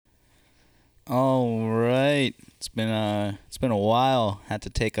All right. It's been a while. Had to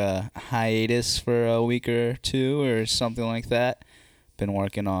take a hiatus for a week or two or something like that. Been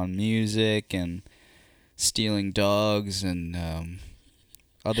working on music and stealing dogs and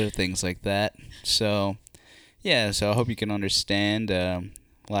other things like that. So, yeah, so I hope you can understand.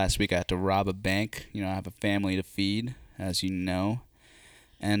 Last week I had to rob a bank. You know, I have a family to feed, as you know.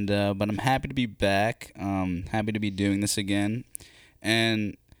 And but I'm happy to be back. Happy to be doing this again.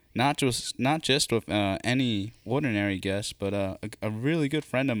 And not just with any ordinary guest, but a really good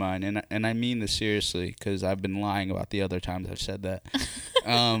friend of mine, and I mean this seriously because I've been lying about the other times I've said that.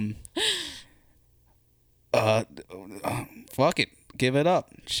 um, Fuck it, give it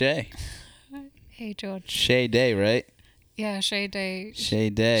up, Shay. Hey, George. Shay Day, right? Yeah, Shay Day. Shay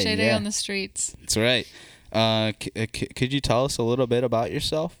Day. Shay Day yeah. on the streets. That's right. Could you tell us a little bit about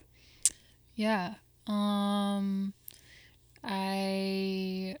yourself? Yeah.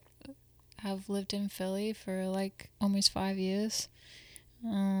 I have lived in Philly for like almost 5 years.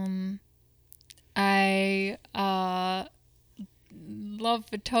 I love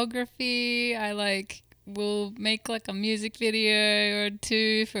photography. I will make like a music video or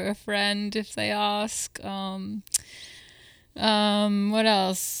two for a friend if they ask. What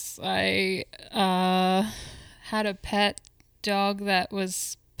else? I had a pet dog that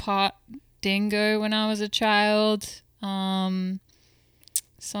was part dingo when I was a child.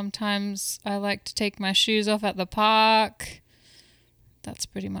 Sometimes I like to take my shoes off at the park. That's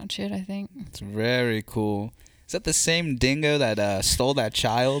pretty much it, I think. It's very cool. Is that the same dingo that stole that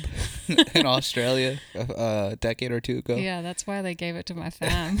child in Australia a decade or two ago? Yeah, that's why they gave it to my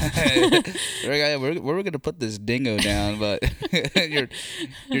fam. we're going to put this dingo down, but your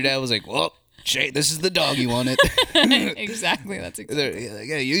dad was like, well, Shay, this is the dog you wanted. Exactly, that's exactly.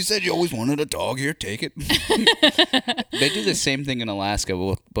 Yeah, you said you always wanted a dog. Here, take it. They do the same thing in Alaska,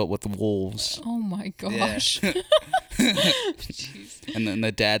 but with wolves. Oh my gosh. Yeah. And then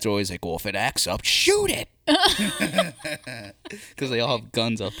the dads are always like, well, if it acts up, shoot it. Because they all have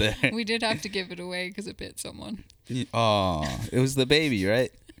guns up there. We did have to give it away because it bit someone. Oh, it was the baby,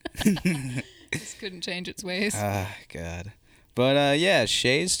 right? Just couldn't change its ways. Ah, God. But yeah,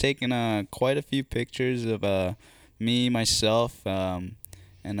 Shay's taken quite a few pictures of me, myself, and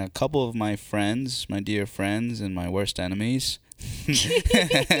a couple of my friends, my dear friends, and my worst enemies. Shit.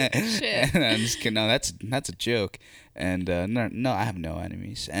 I'm just kidding. No, that's a joke. And no, I have no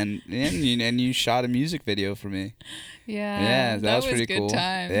enemies. And you shot a music video for me. Yeah, that was pretty good cool.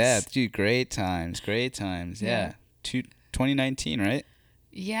 times. Yeah, dude, great times. Yeah, 2019, right?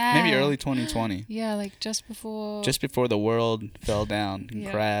 Yeah. Maybe early 2020. Yeah, like just before The world fell down and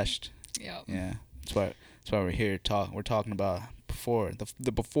crashed. Yep. Yeah. That's why we're here we're talking about before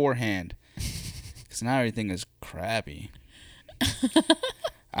the beforehand. Cuz now everything is crappy.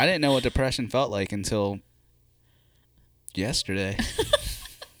 I didn't know what depression felt like until yesterday.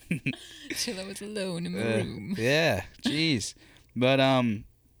 Till I was alone in my room. Yeah, jeez. But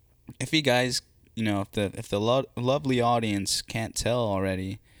if you guys, you know, if the lovely audience can't tell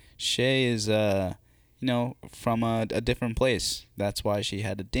already, Shay is from a different place. That's why she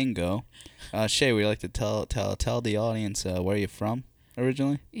had a dingo. Shay, would you like to tell the audience where you're from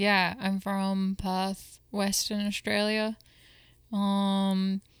originally? Yeah, I'm from Perth, Western Australia.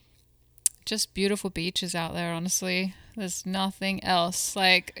 Just beautiful beaches out there, honestly. There's nothing else.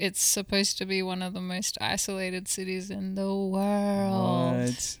 Like, it's supposed to be one of the most isolated cities in the world.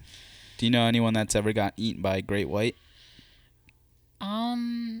 What? Do you know anyone that's ever got eaten by a great white?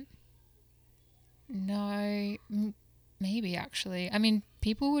 No, maybe actually. I mean,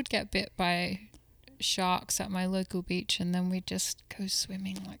 people would get bit by sharks at my local beach, and then we'd just go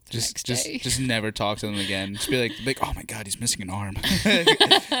swimming like the next day. Just never talk to them again. Just be like, oh my God, he's missing an arm.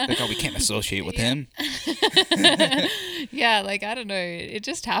 Like, oh, we can't associate with him. Yeah, like, I don't know. It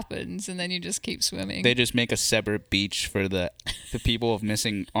just happens, and then you just keep swimming. They just make a separate beach for the people with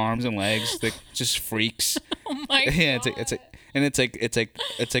missing arms and legs. They're just freaks. Oh my God. Yeah,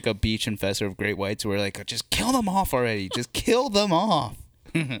 it's like a beach infested of great whites. Where like, just kill them off already. Just kill them off.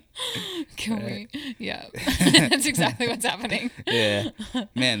 Can we? Yeah. That's exactly what's happening. Yeah.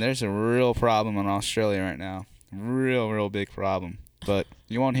 Man, there's a real problem in Australia right now. Real big problem. But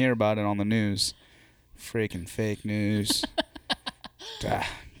you won't hear about it on the news. Freaking fake news.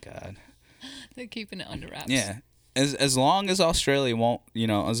 God. They're keeping it under wraps. Yeah. As long as Australia won't,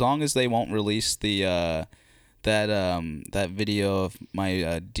 as long as they won't release the that video of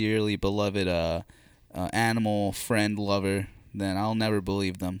my dearly beloved animal friend lover, then I'll never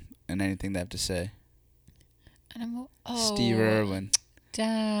believe them and anything they have to say. Steve Irwin.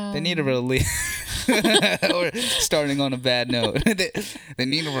 Damn. They need to release. We're starting on a bad note. They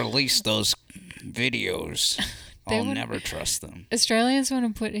need to release those videos. I'll never trust them. Australians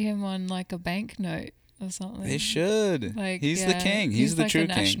want to put him on like a banknote or something. They should. Like, he's the king. He's the like true a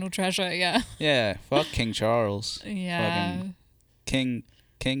national king. treasure. Yeah. Yeah. Fuck King Charles. Yeah. Fucking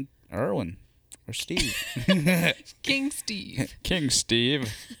King Erwin or Steve. King Steve. King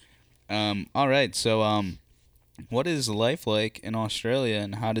Steve. All right. So what is life like in Australia,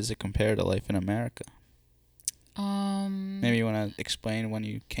 and how does it compare to life in America? Maybe you want to explain when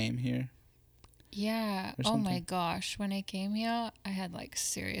you came here. Yeah. Oh my gosh. When I came here, I had like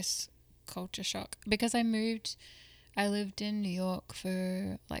serious culture shock because I lived in New York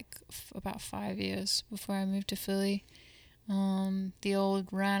for like about 5 years before I moved to Philly. The old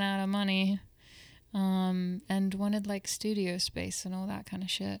ran out of money, and wanted like studio space and all that kind of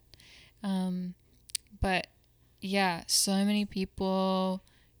shit. But yeah, so many people.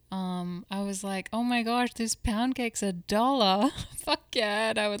 I was like, oh my gosh, this pound cake's $1. Fuck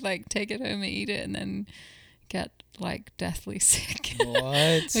yeah. And I would like take it home and eat it and then get like deathly sick.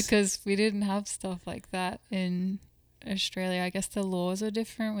 What? Because we didn't have stuff like that in Australia. I guess the laws are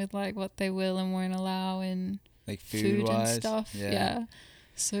different with like what they will and won't allow in like food and wise stuff. Yeah.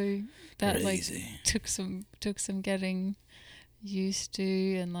 So that Crazy. like took some getting used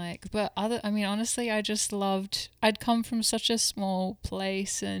to, and like, but honestly, I'd come from such a small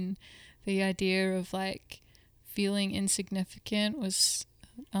place, and the idea of like feeling insignificant was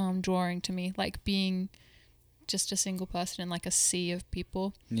drawing to me, like being just a single person in like a sea of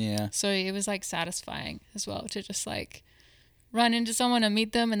people. Yeah. So it was like satisfying as well to just like run into someone and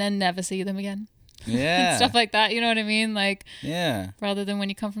meet them and then never see them again. Yeah. And stuff like that, you know what I mean? Like, yeah. Rather than when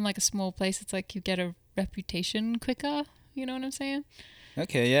you come from like a small place, it's like you get a reputation quicker. You know what I'm saying?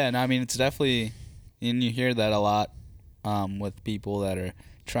 Okay, yeah. And I mean, it's definitely, and you hear that a lot with people that are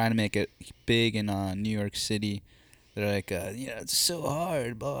trying to make it big in New York City. They're like, it's so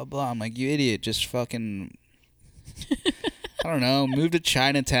hard, blah, blah, blah. I'm like, you idiot, just fucking, I don't know, move to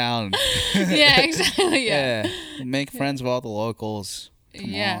Chinatown. Yeah, exactly, yeah. Make friends with all the locals.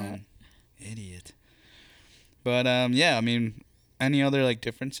 Come on. Idiot. But, yeah, I mean, any other, like,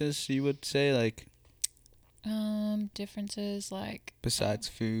 differences you would say, like... differences like besides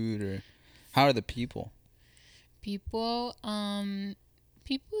food, or how are the people? People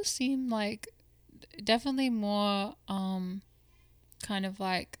seem like definitely more kind of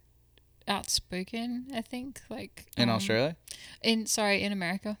like outspoken, I think, like in Australia? In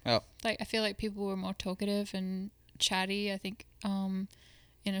America. Oh. Like I feel like people were more talkative and chatty. I think in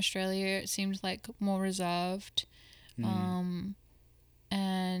Australia it seemed like more reserved.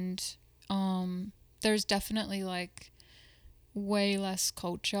 And there's definitely like way less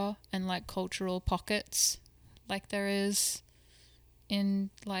culture and like cultural pockets like there is in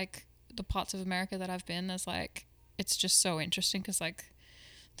like the parts of America that I've been. There's like, it's just so interesting because like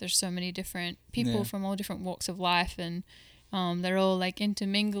there's so many different people from all different walks of life, and they're all like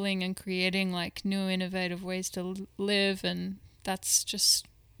intermingling and creating like new innovative ways to live, and that's just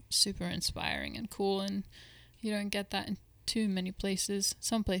super inspiring and cool, and you don't get that in too many places.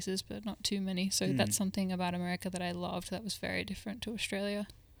 Some places, but not too many. So that's something about America that I loved that was very different to Australia.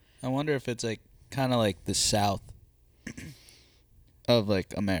 I wonder if it's like kind of like the South of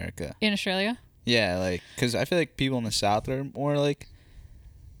like America. In Australia? Yeah, like, because I feel like people in the South are more like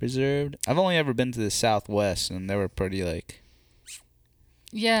reserved. I've only ever been to the Southwest, and they were pretty like...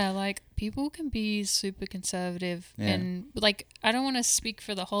 Yeah, like people can be super conservative, and like I don't want to speak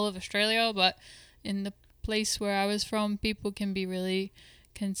for the whole of Australia, but in the place where I was from, people can be really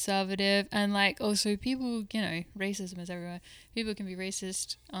conservative, and like also people, you know, racism is everywhere. People can be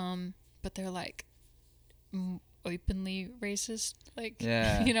racist, but they're like openly racist, like,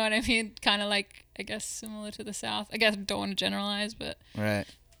 you know what I mean? Kind of like, I guess, similar to the South. I guess don't want to generalize, but right,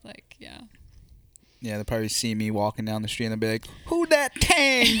 like, yeah. Yeah, they'll probably see me walking down the street and they'll be like, "Who that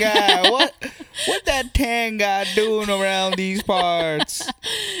tan guy? What that tan guy doing around these parts?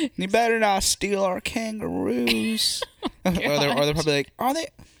 You better not steal our kangaroos." Or they're probably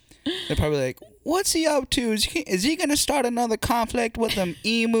like, They're probably like, "What's he up to? Is he gonna start another conflict with them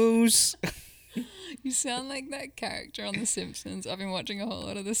emus?" You sound like that character on The Simpsons. I've been watching a whole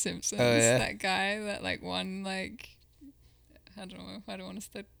lot of The Simpsons. Oh, yeah? That guy, that like one, like, I don't know, I don't want to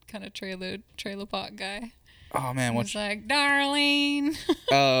say kind of trailer park guy. Oh man, what's like, "Darlene."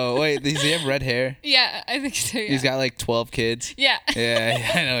 Oh wait, does he have red hair? Yeah, I think so. Yeah. He's got like 12 kids. Yeah.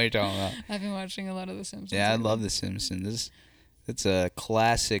 Yeah, I know what you're talking about. I've been watching a lot of The Simpsons. Yeah, I love The Simpsons. It's a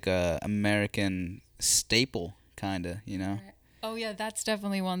classic American staple, kind of, you know? Oh, yeah, that's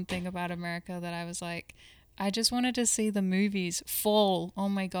definitely one thing about America that I was like, I just wanted to see the movies. Fall. Oh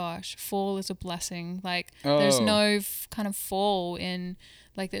my gosh. Fall is a blessing. Like, Oh. there's no kind of fall in,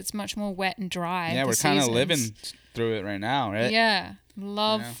 like, it's much more wet and dry. Yeah, the we're kind of seasons. living through it right now, right? Yeah.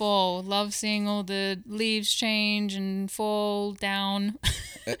 Love Yeah. fall. Love seeing all the leaves change and fall down.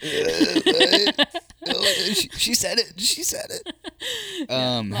 She said it. She said it.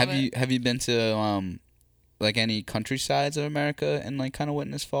 Yeah, love it. Have you been to like any countrysides of America and like kind of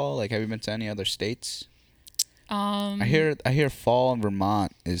witnessed fall? Like, have you been to any other states? I hear fall in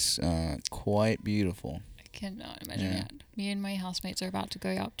Vermont is quite beautiful. I cannot imagine that. Me and my housemates are about to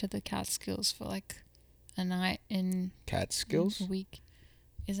go up to the Catskills for like a night in Catskills? a week.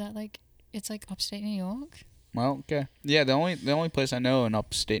 Is that like, it's like upstate New York? Well, okay. Yeah, the only place I know in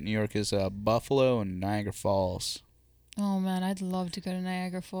upstate New York is Buffalo and Niagara Falls. Oh man, I'd love to go to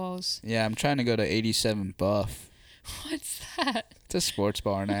Niagara Falls. Yeah, I'm trying to go to 87 Buff. What's that? It's a sports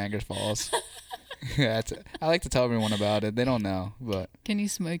bar in Niagara Falls. Yeah, I like to tell everyone about it. They don't know, but Can you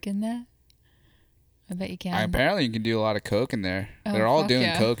smoke in there? I bet you can. apparently you can do a lot of coke in there. Oh, They're all fuck doing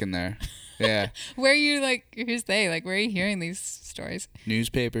yeah. coke in there. Yeah. Where are you, like, who's they? Like, where are you hearing these stories?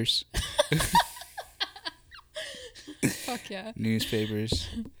 Newspapers. Fuck yeah. Newspapers.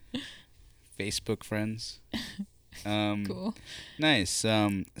 Facebook friends. Cool. Nice.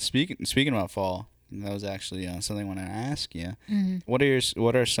 Speaking about fall, that was actually something I wanted to ask you. Mm-hmm.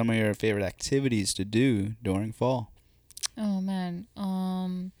 What are some of your favorite activities to do during fall? Oh man.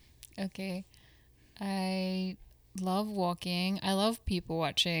 Okay. I love walking. I love people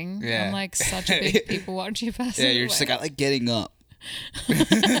watching. Yeah. I'm like such a big people watching person. Yeah, you're just like, I like getting up.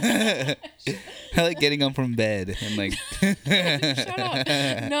 I like getting up from bed and like Shut up.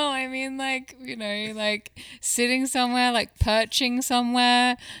 No, I mean, like, you know, like sitting somewhere, like perching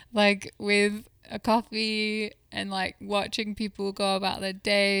somewhere, like with a coffee and like watching people go about their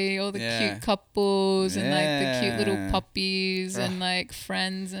day, all the cute couples and like the cute little puppies and like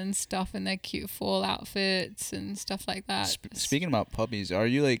friends and stuff in their cute fall outfits and stuff like that. Speaking about puppies, are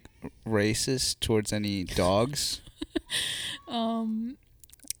you like racist towards any dogs?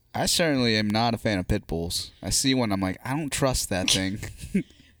 I certainly am not a fan of pit bulls. I see one, I'm like, I don't trust that thing.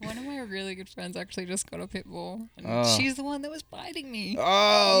 One of my really good friends actually just got a pit bull. And she's the one that was biting me.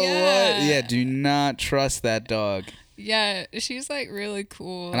 Oh, yeah. what? Yeah, do not trust that dog. Yeah, she's like really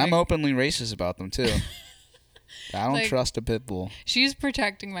cool. And like, I'm openly racist about them too. I don't Like, trust a pit bull. she's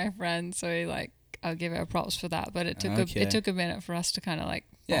protecting my friend, so like I'll give her props for that. But it took a minute for us to kind of like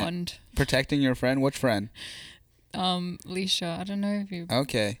bond. Protecting your friend? Which friend? Leisha. I don't know if you.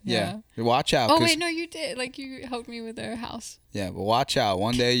 Okay, yeah. Watch out. Oh wait, no, you did. Like you helped me with her house. Yeah, but watch out.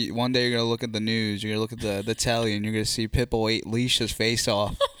 One day you're gonna look at the news. You're gonna look at the telly, and you're gonna see Pitbull ate Leisha's face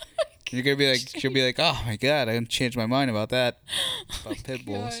off. You're gonna be like, she'll be like, oh my god, I changed my mind about that. About pit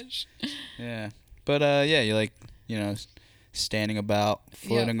bulls. Gosh. Yeah, but yeah, you like, you know, standing about,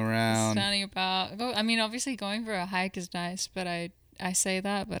 floating around. Standing about. I mean, obviously going for a hike is nice, but I say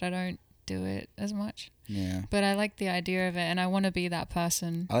that, but I don't do it as much. Yeah. But I like the idea of it, and I want to be that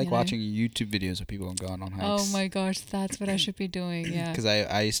person. I like watching YouTube videos of people going on hikes. Oh my gosh, that's what I should be doing. Yeah. Because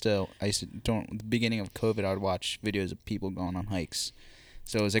I used to during the beginning of COVID, I would watch videos of people going on hikes.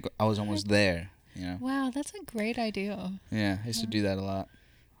 So it was like I was almost there, you know. Wow, that's a great idea. Yeah, I used to do that a lot.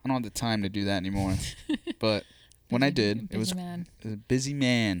 I don't have the time to do that anymore, but when I did, it was a busy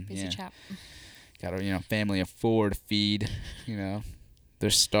man. Busy chap. Got a family of 4 to feed. You know, they're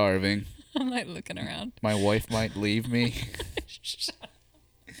starving. I'm like looking around. My wife might leave me.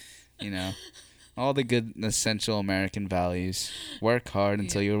 You know, all the good essential American values. Work hard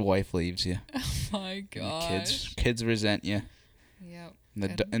until your wife leaves you. Oh my gosh. Kids resent you. Yep.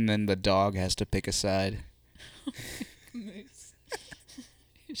 And then the dog has to pick a side. Moose.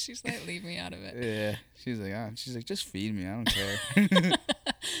 She's like, leave me out of it. Yeah. She's like, just feed me. I don't care.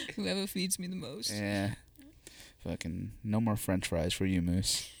 Whoever feeds me the most. Yeah. Fucking no more French fries for you,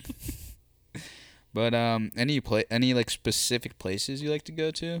 Moose. But any like specific places you like to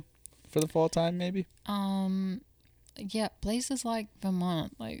go to for the fall time, maybe? Yeah, places like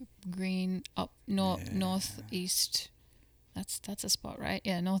Vermont, like green up northeast. That's a spot, right?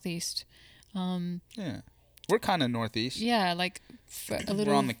 Yeah, northeast. Yeah, we're kind of northeast. Yeah, like for a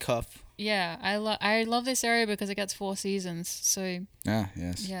little. We're on the cuff. Yeah, I love this area because it gets 4 seasons. So.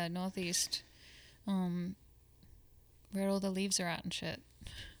 Yes. Yeah, northeast. Where all the leaves are at and shit.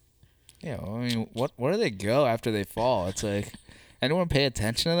 Yeah, well, I mean, where do they go after they fall? It's like, anyone pay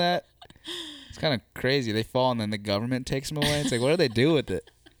attention to that? It's kind of crazy. They fall and then the government takes them away. It's like, what do they do with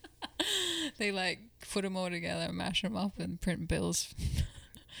it? They like put them all together, mash them up, and print bills.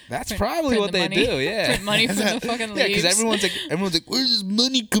 That's probably what they do. Yeah, print money from the fucking leaves. Yeah, because everyone's like, where's this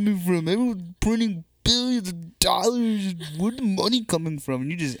money coming from? Everyone's printing billions of dollars. Where's the money coming from?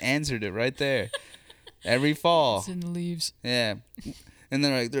 And you just answered it right there. Every fall. It's in the leaves. Yeah. And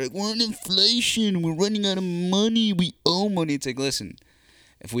they're like, we're in inflation. We're running out of money. We owe money. It's like, listen,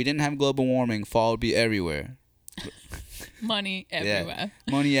 if we didn't have global warming, fall would be everywhere. Money everywhere.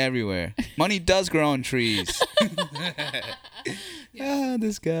 Yeah, money everywhere. Money does grow on trees. Yeah.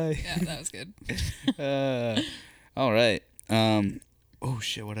 This guy. Yeah, that was good. All right. Oh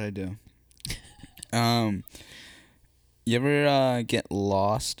shit! What did I do? You ever get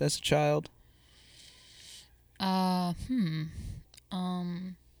lost as a child? I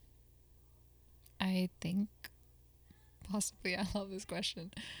think possibly. I love this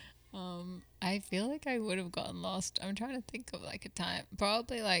question. I feel like I would have gotten lost. I'm trying to think of like a time,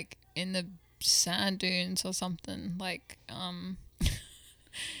 probably like in the sand dunes or something. Like I'm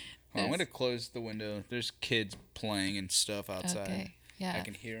gonna close the window. There's kids playing and stuff outside. Okay. Yeah. I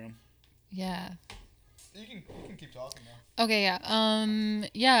can hear them. Yeah. You can keep talking now. Okay, yeah.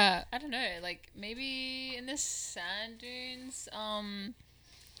 Yeah, I don't know. Like maybe in the sand dunes.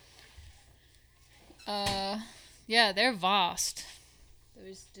 Yeah, they're vast.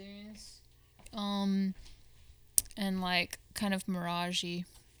 Those dunes. And like kind of miragey.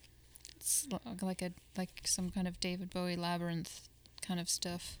 It's like some kind of David Bowie labyrinth kind of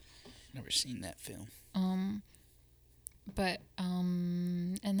stuff. Never seen that film. But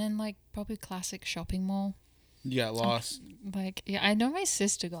and then like probably classic shopping mall. You got lost. Like, yeah, I know my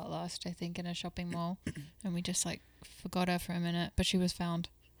sister got lost, I think, in a shopping mall, and we just like forgot her for a minute, but she was found.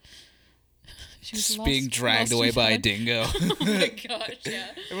 She was just being dragged away by a dingo. Oh my gosh,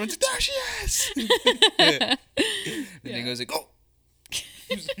 yeah. Everyone's like, there she is. The dingo's like, oh.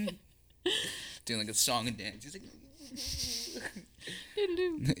 Doing like a song and dance. He's like,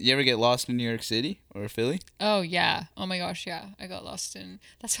 you ever get lost in New York City or Philly? Oh yeah. Oh my gosh, yeah. I got lost in.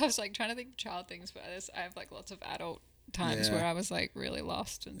 That's why I was like trying to think of child things, but I have like lots of adult times where I was like really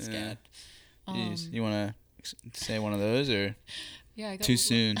lost and scared. Jeez. You want to say one of those or? Yeah. I got too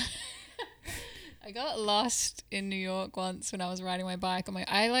soon. I got lost in New York once when I was riding my bike.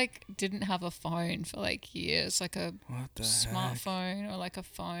 I like didn't have a phone for like years, like a smartphone or like a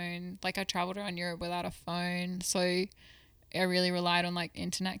phone. Like I traveled around Europe without a phone, so I really relied on like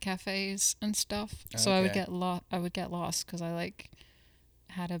internet cafes and stuff. Okay. So I would get lost because I like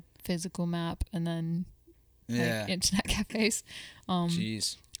had a physical map and then like internet cafes.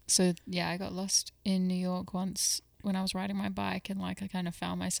 Jeez. So yeah, I got lost in New York once when I was riding my bike, and like I kind of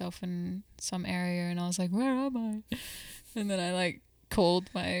found myself in some area and I was like, where am I? And then I like called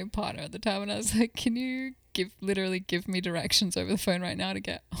my partner at the time and I was like, can you give me directions over the phone right now to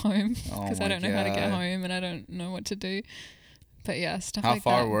get home? Because I don't know how to get home and I don't know what to do. But yeah, stuff like that.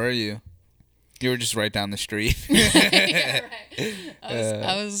 How far were you? You were just right down the street. Yeah, right.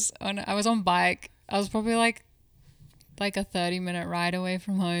 I was on bike. I was probably like a 30-minute ride away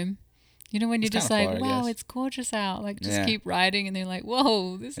from home. You know when you're just like, wow, it's gorgeous out. Like, just keep riding, and they're like,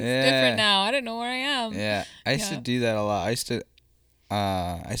 whoa, this is different now. I don't know where I am. Yeah, I used to do that a lot. I used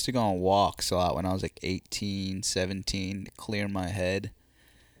to go on walks a lot when I was like 18, 17 to clear my head.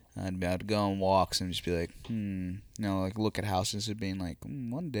 I'd go on walks and just be like, like look at houses and being like,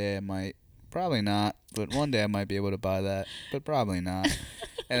 one day I might, probably not, but one day I might be able to buy that, but probably not.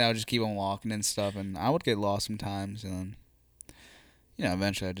 And I would just keep on walking and stuff, and I would get lost sometimes, and then,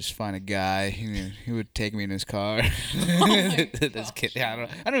 eventually I'd just find a guy who would take me in his car. This kid, I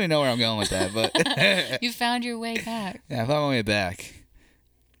don't even know where I'm going with that, but you found your way back. Yeah, I found my way back.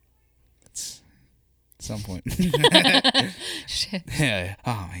 It's at some point. Shit. Yeah.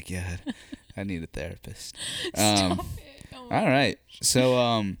 Oh my god, I need a therapist. Stop it. Oh all right. So,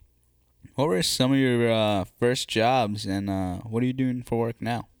 what were some of your first jobs, and what are you doing for work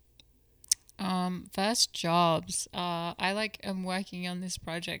now? First jobs. I am working on this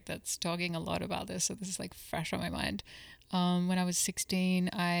project that's talking a lot about this, so this is like fresh on my mind. When I was 16,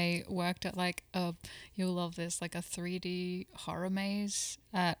 I worked at like you'll love this, like a 3D horror maze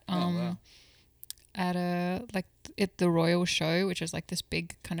at the Royal Show, which is like this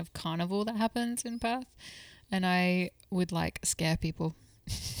big kind of carnival that happens in Perth, and I would like scare people.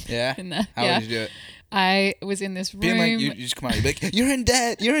 Yeah. In there. How would you do it? I was in this room. Being like, you just come out, you're like, you're in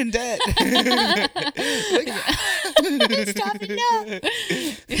debt. You're in debt. Like, stop it, no.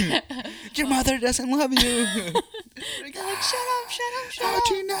 Your mother doesn't love you. Like, shut up. How'd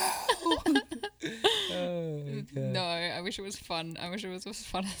you know? No, I wish it was fun. I wish it was as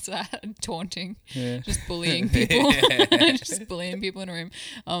fun as that. Taunting. Yeah. Just bullying people. Just bullying people in a room.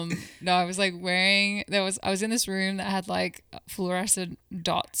 No, I was like I was in this room that had like fluorescent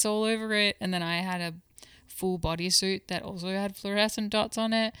dots all over it, and then I had a full bodysuit that also had fluorescent dots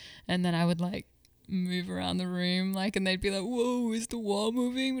on it, and then I would like move around the room, like, and they'd be like, "Whoa, is the wall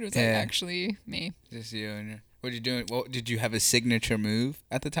moving?" But it was like actually me. Just you and your. What are you doing? What did you have a signature move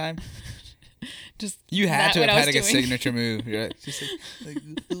at the time? Just You had to what have I had was like a doing. signature move, right? Just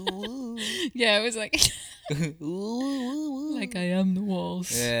Yeah, it was like like I am the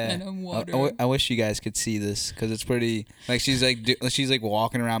walls. Yeah. And I'm water. I wish you guys could see this because it's pretty. Like she's like she's like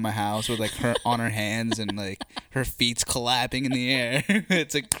walking around my house with like her on her hands and like her feet's clapping in the air.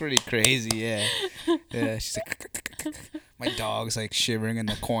 It's like pretty crazy. Yeah. Yeah. She's like my dog's like shivering in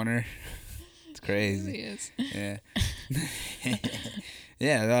the corner. It's crazy. It really is. Yeah.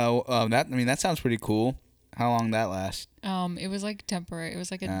 Yeah. That sounds pretty cool. How long that last? It was like temporary. It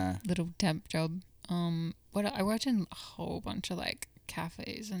was like a little temp job. I worked in a whole bunch of like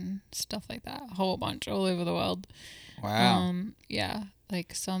cafes and stuff like that. A whole bunch all over the world. Wow. Yeah,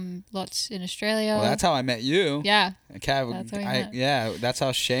 like some lots in Australia. Well, that's how I met you. Yeah. That's how we met. Yeah, that's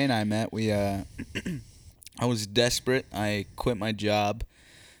how Shay and I met. We I was desperate. I quit my job.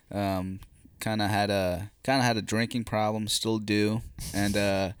 Kind of had a drinking problem, still do, and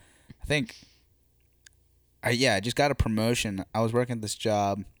I think I just got a promotion. I was working at this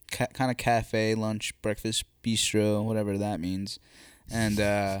job, kind of cafe, lunch, breakfast, bistro, whatever that means, and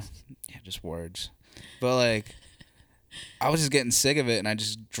just words, but like. I was just getting sick of it, and I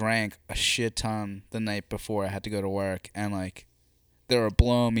just drank a shit ton the night before I had to go to work, and like they were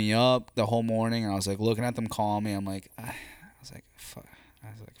blowing me up the whole morning, and I was like looking at them calling me. I'm like,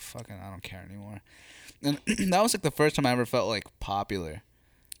 fucking, I don't care anymore. And that was like the first time I ever felt like popular.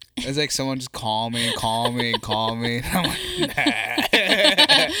 It was like someone just call me. And I'm like, nah.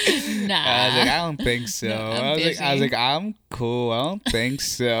 I was like, I don't think so. No, I was like, I'm cool. I don't think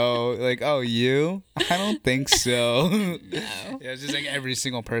so. Like, oh, you? I don't think so. No. Yeah, it's just like every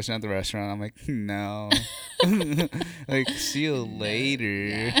single person at the restaurant. I'm like, no. Like, see you later.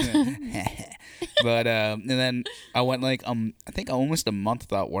 Yeah. But and then I went like I think almost a month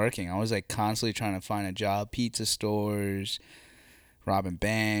without working. I was like constantly trying to find a job, pizza stores, robbing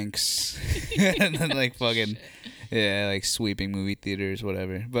banks, and then like fucking like sweeping movie theaters,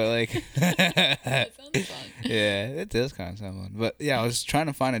 whatever. But like That sounds fun. yeah, it does kind of sound fun. But yeah, I was trying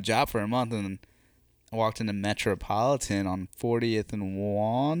to find a job for a month, and then I walked into Metropolitan on 40th and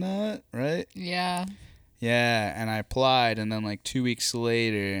Walnut, right? Yeah. Yeah, and I applied, and then like 2 weeks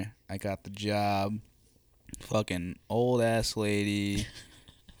later, I got the job. Fucking old ass lady,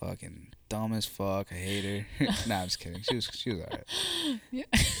 fucking dumb as fuck. I hate her. Nah, I'm just kidding. She was alright. Yeah.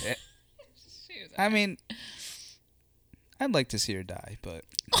 Yeah. She was I mean, I'd like to see her die, but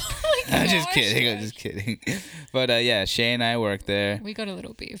oh my I'm just gosh. kidding. I'm just kidding. But yeah, Shay and I worked there. We got a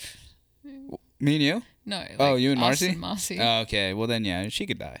little beef. Me and you? No. Like Oh, you and us Marcy? And Marcy. Oh, okay. Well then, yeah, she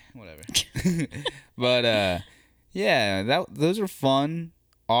could die. Whatever. But yeah, those were fun,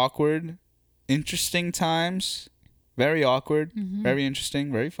 awkward, interesting times. Very awkward, very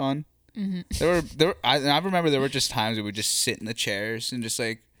interesting, very fun. Mm-hmm. I remember there were just times we would just sit in the chairs and just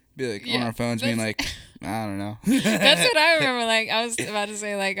like be like on our phones, being like, I don't know. That's what I remember. Like I was about to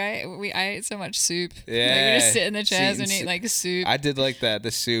say, like I ate so much soup. Yeah, like, we just sit in the chairs and eat like soup. I did like that,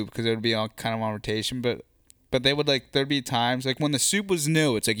 the soup, because it would be all kind of on rotation, but they would like, there'd be times like when the soup was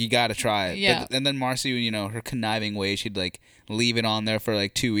new, it's like you gotta try it. Yeah. And then Marcy, you know, her conniving way, she'd like leave it on there for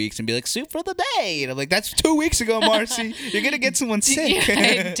like 2 weeks and be like, soup for the day. And I'm like, that's 2 weeks ago, Marcy. You're gonna get someone sick.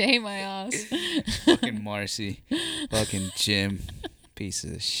 Yeah, day my ass. Fucking Marcy, fucking Jim, piece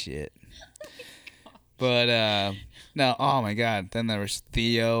of shit. But no, oh my god. Then there was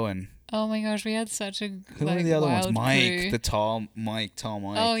Theo and Oh my gosh, we had such a who like, were the other ones? wild Mike, crew. the tall Mike.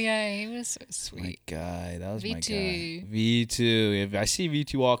 Oh yeah, he was so My sweet. guy, that was my V2. guy. V2. If I see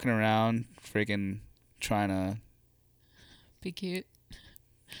V2 walking around, freaking trying to, Be cute.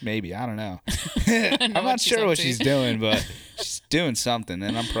 maybe, I don't know. know I'm what not she's sure up what to. she's doing, but she's doing something,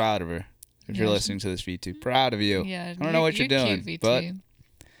 and I'm proud of her. If you're Yeah. listening to this, V2, proud of you. Yeah, I don't know what you're doing, cute, but V2.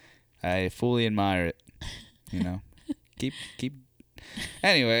 I fully admire it. You know, keep.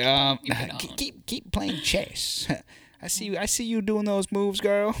 Anyway, Keep it on. keep playing chess. I see you doing those moves,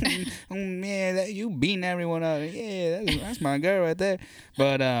 girl. Yeah, you beating everyone up. Yeah, that's my girl right there.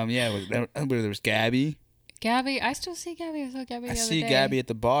 But yeah, there was Gabby. Gabby, I still see Gabby. I saw Gabby the I other see day. Gabby at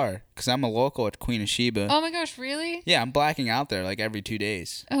the bar because I'm a local at Queen of Sheba. Oh my gosh, really? Yeah, I'm blacking out there like every 2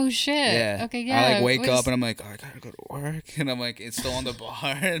 days. Oh shit. Yeah. Okay, yeah. I like wake up and I'm like, oh, I gotta go to work, and I'm like, it's still on the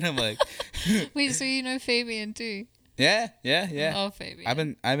bar, and I'm like, Wait, so you know Fabian too? yeah. Oh, Fabian.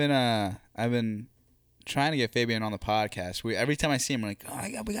 I've been trying to get Fabian on the podcast. Every time I see him, we're like, oh,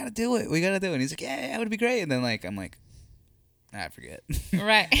 we gotta do it. And he's like, yeah, it would be great. And then like I'm like, I forget.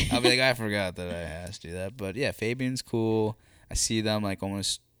 Right. I'll be like, I forgot that I asked you that. But yeah, Fabian's cool. I see them like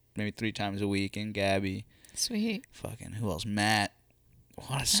almost maybe 3 times a week, and Gabby. Sweet. Fucking who else? Matt. What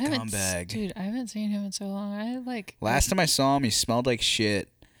a I haven't scumbag. Dude, I haven't seen him in so long. Last time I saw him, he smelled like shit.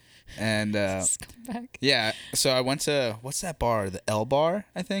 And Scumbag. yeah, so I went to, what's that bar? The L Bar,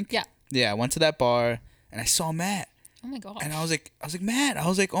 I think? Yeah. Yeah, I went to that bar and I saw Matt. Oh my gosh. And I was like, Matt. I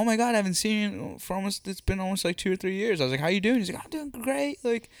was like, oh my God, I haven't seen him for it's been almost like 2 or 3 years. I was like, how you doing? He's like, I'm doing great.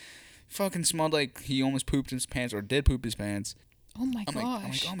 Like, fucking smelled like he almost pooped his pants or did poop his pants. Oh my I'm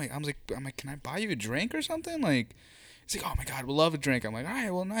gosh. like, can I buy you a drink or something? Like, he's like, oh my God, we'll love a drink. I'm like, all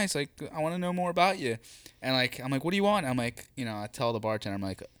right, well, nice. Like, I want to know more about you. And like, I'm like, what do you want? I'm like, I tell the bartender, I'm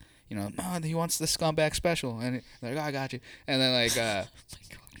like, no, he wants the scumbag special. And they're like, oh, I got you. And then like, oh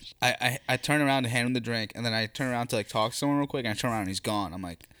my gosh. I turn around to hand him the drink, and then I turn around to like talk to someone real quick, and I turn around and he's gone. I'm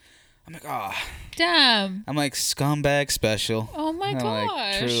like, Damn. I'm like, scumbag special. Oh my gosh.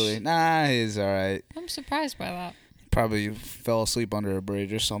 gosh. Like, truly. Nah, he's all right. I'm surprised by that. Probably fell asleep under a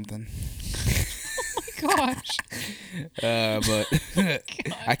bridge or something. Oh my gosh. But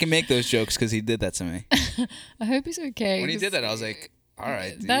I can make those jokes because he did that to me. I hope he's okay. When he did that, I was like, all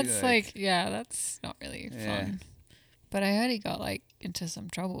right, dude. That's that's not really fun. But I heard he got like into some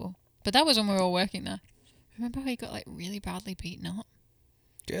trouble. But that was when we were all working there. Remember how he got like really badly beaten up?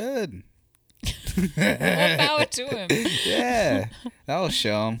 Good. More power to him. Yeah, that'll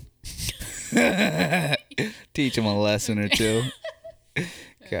show him. Teach him a lesson or two.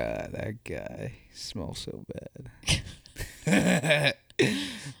 God, that guy smells so bad.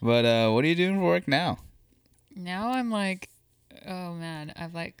 But what are you doing for work now? Now I'm like, oh man,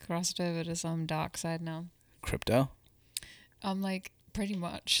 I've like crossed over to some dark side now. Crypto? I'm like pretty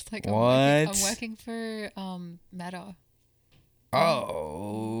much like what? I'm working for Meta.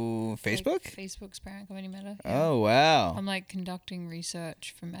 Oh, Facebook? Like Facebook's parent company Meta. Yeah. Oh wow. I'm like conducting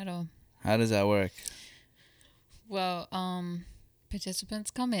research for Meta. How does that work? Well, participants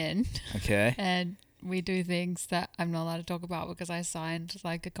come in. Okay. And we do things that I'm not allowed to talk about because I signed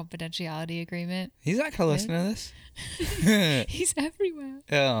like a confidentiality agreement. He's not gonna listen to this. He's everywhere.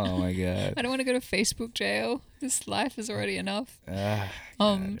 Oh my God. I don't want to go to Facebook jail. This life is already enough. God,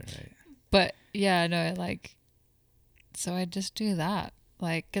 right. But yeah, no, like, so I just do that.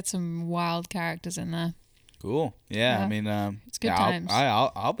 Like, get some wild characters in there. Cool. Yeah. Yeah. I mean, It's good times.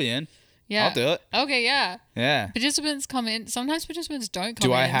 I'll be in. Yeah. I'll do it. Okay, yeah. Yeah. Participants come in. Sometimes participants don't come in.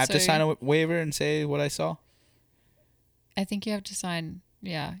 Do I have to so sign a waiver and say what I saw? I think you have to sign.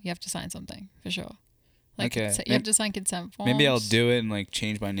 Yeah, you have to sign something for sure. Like, Okay. you have to sign consent forms. Maybe I'll do it and like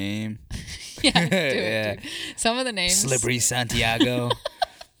change my name. Yeah, do it. Yeah. Dude. Some of the names. Slippery Santiago.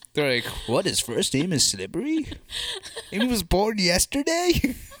 They're like, what? His first name is Slippery? He was born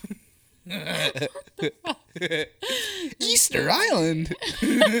yesterday? Easter Island.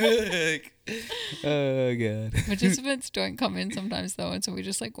 Oh God. Participants don't come in sometimes though, and so we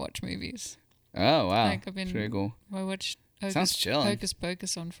just like watch movies. Oh wow. Like I've been. That's very cool. I watched Sounds chilling. Hocus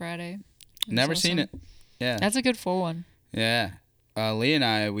Pocus on Friday. Never seen it. Yeah. That's a good full one. Yeah. Lee and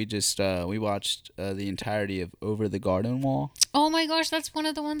I, we just we watched the entirety of Over the Garden Wall. Oh my gosh, that's one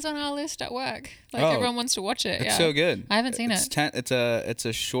of the ones on our list at work. Like everyone wants to watch it. It's so good. I haven't seen it. It's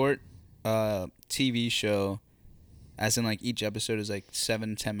a short TV show, as in like each episode is like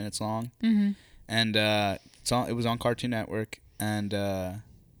 7-10 minutes long. Mm-hmm. And it was on Cartoon Network, and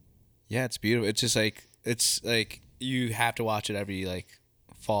yeah, it's beautiful. It's like you have to watch it every like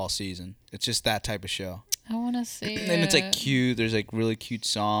fall season. It's just that type of show. I want to see it. And it's like cute. There's like really cute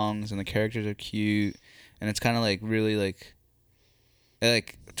songs, and the characters are cute, and it's kind of like really like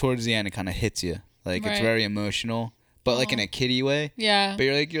towards the end it kind of hits you. Like it's very emotional, but like in a kiddie way. Yeah. But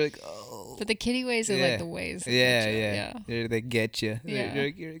you're like oh. But the kiddie ways are like the ways. Yeah. They get you. Yeah.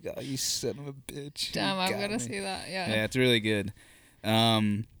 You're like, oh, you son of a bitch. Damn, I've got to see that. Yeah. Yeah, it's really good. All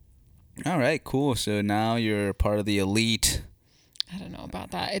right, cool. So now you're part of the elite. I don't know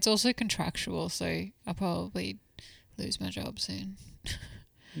about that. It's also contractual, so I'll probably lose my job soon.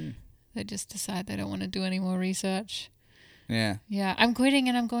 They just decide they don't want to do any more research. Yeah. Yeah, I'm quitting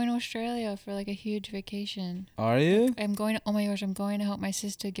and I'm going to Australia for like a huge vacation. Are you? I'm going to help my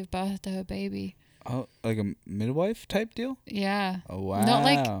sister give birth to her baby. Oh, like a midwife type deal? Yeah. Oh, wow. Not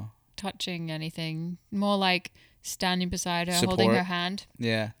like touching anything. More like standing beside her, Support. holding her hand.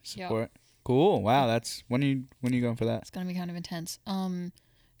 Yeah, support. Yep. Cool. Wow, that's when are you going for that? It's gonna be kind of intense.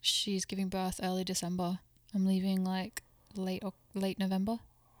 She's giving birth early December. I'm leaving like late November.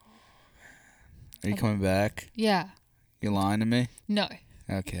 Are you coming back? Yeah. You lying to me? No.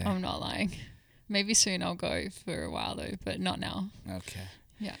 Okay. I'm not lying. Maybe soon I'll go for a while though, but not now. Okay.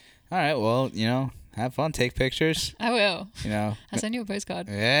 Yeah. All right. Well, have fun. Take pictures. I will. You know. I'll send you a postcard.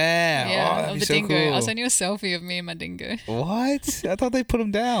 Yeah. Oh, that'd of be the so dingo. cool. I'll send you a selfie of me and my dingo. What? I thought they put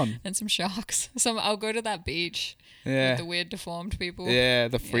them down. And some sharks. I'll go to that beach Yeah. with the weird deformed people. Yeah,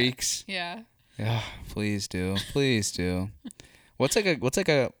 the freaks. Yeah. Yeah. Please do. Please do. What's like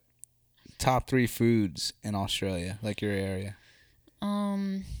a top 3 foods in Australia, like your area?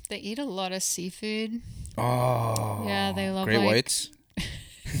 They eat a lot of seafood. Oh. Yeah, they love great like, whites.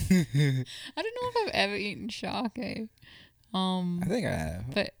 I don't know if I've ever eaten shark. I think I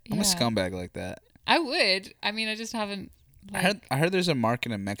have. But yeah. I'm a scumbag like that. I would. I mean, I just haven't. Like, I heard there's a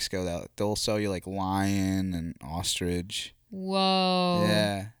market in Mexico that they'll sell you like lion and ostrich. Whoa.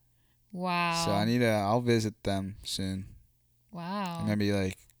 Yeah. Wow. So I'll visit them soon. Wow. And maybe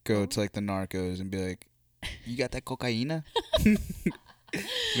like go to like the narcos and be like, you got that cocaina? And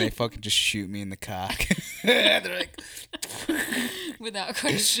they fucking just shoot me in the cock. They're like, without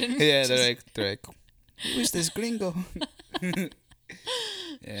question. yeah, they're like, who is this gringo?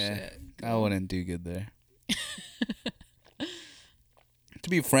 Yeah, Shit. I wouldn't do good there. To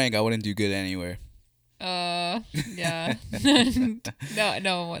be frank, I wouldn't do good anywhere. Yeah.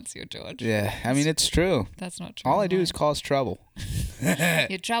 No one wants you, George. Yeah, I mean, it's true. That's not true. All I do is cause trouble.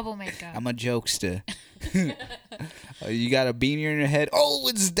 You're troublemaker. I'm a jokester. You got a beanie on your head. Oh,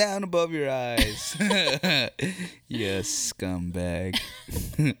 it's down above your eyes. You scumbag.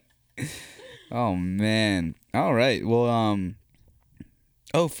 Oh, man. All right. Well,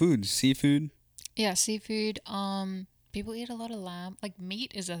 food. Seafood. Yeah, seafood. People eat a lot of lamb. Like,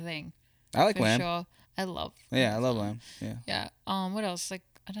 meat is a thing. I like for lamb. sure. I love. Yeah, I love lamb. Yeah. Yeah. What else? Like,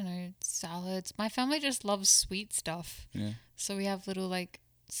 I don't know, salads. My family just loves sweet stuff. Yeah. So we have little like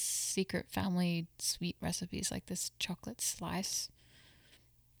secret family sweet recipes, like this chocolate slice.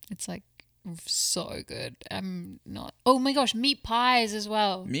 It's like so good. I'm not. Oh my gosh, meat pies as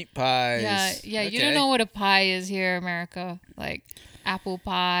well. Meat pies. Yeah. Okay. You don't know what a pie is here in America, like apple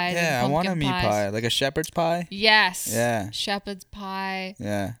pie. Yeah, I want a meat pies. pie, like a shepherd's pie. Yes. Yeah. Shepherd's pie.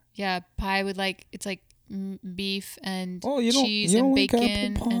 Yeah. Yeah, pie with like it's like beef and Oh, cheese you and don't like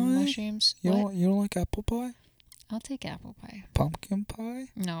bacon apple pie? and mushrooms. You What? don't like apple pie? I'll take apple pie. Pumpkin pie?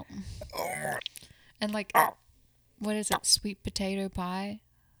 No. And like, what is it? Sweet potato pie?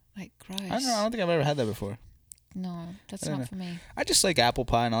 Like, gross. I don't know. I don't think I've ever had that before. No, that's I don't not know. for me. I just like apple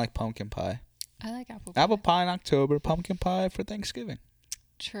pie and I like pumpkin pie. I like apple pie. Apple pie in October, pumpkin pie for Thanksgiving.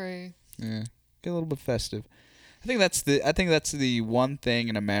 True. Yeah, get a little bit festive. I think that's the one thing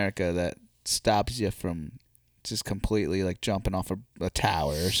in America that stops you from just completely like jumping off a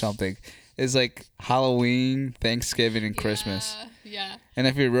tower or something. Is like Halloween, Thanksgiving, and Christmas. Yeah. And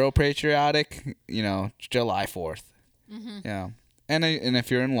if you're real patriotic, July 4th. Mm-hmm. Yeah. And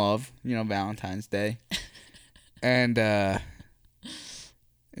if you're in love, Valentine's Day. And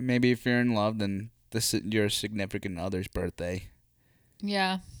maybe if you're in love, then your significant other's birthday.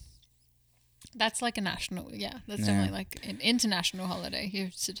 Yeah. That's like a national, that's definitely like an international holiday. Your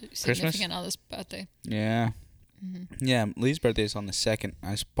significant other's birthday. Yeah. Mm-hmm. Yeah, Lee's birthday is on the 2nd. I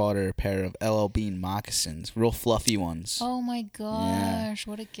just bought her a pair of LL Bean moccasins, real fluffy ones. Oh my gosh,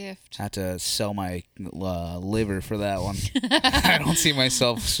 what a gift. I had to sell my liver for that one. I don't see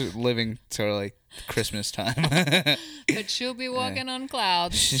myself living till like Christmas time. But she'll be walking on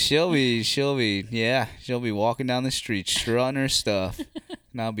clouds. She'll be walking down the street, strutting her stuff.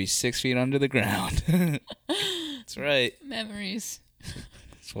 And I'll be 6 feet under the ground. That's right. Memories.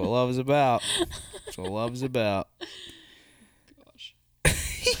 That's what love is about. That's what love is about. Gosh.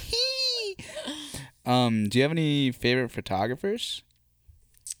 Do you have any favorite photographers?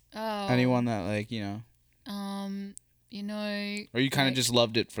 Oh. Anyone that or you kind of just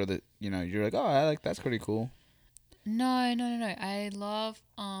loved it for the, you're like, oh, I like that's pretty cool. No. I love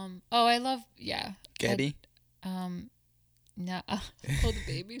Getty? No. All the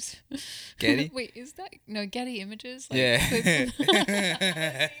babies. Getty? Wait, is that Getty Images? Yeah. Baby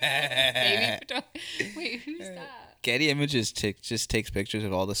photography. Wait, who's that? Getty Images just takes pictures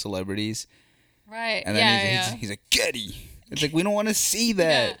of all the celebrities. Right. And then he's like, Getty. It's like, we don't want to see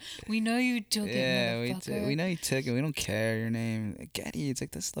that. Yeah. We know you took it, motherfucker. we know you took it. We don't care your name. Getty, it's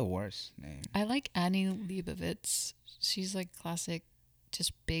like, that's the worst name. I like Annie Leibovitz. She's like classic,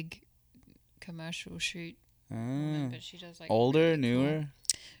 just big commercial shoot. But she does like older, really newer. Cool.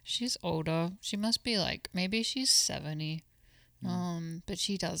 She's older. She must be like maybe she's 70. But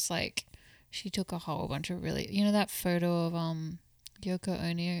she does like she took a whole bunch of really that photo of Yoko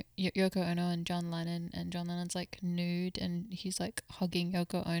Ono and John Lennon, and John Lennon's like nude and he's like hugging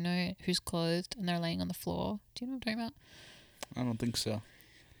Yoko Ono who's clothed and they're laying on the floor. Do you know what I'm talking about? I don't think so.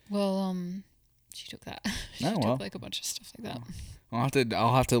 Well, She took that. She Oh, well. took like a bunch of stuff like that.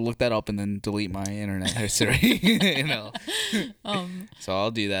 I'll have to look that up and then delete my internet history. You know. So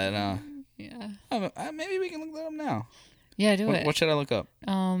I'll do that. Yeah. Maybe we can look that up now. Yeah, do it. What should I look up?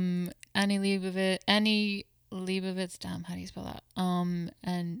 Annie Leibovitz. Damn, how do you spell that?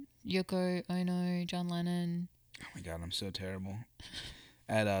 And Yoko Ono, John Lennon. Oh my god, I'm so terrible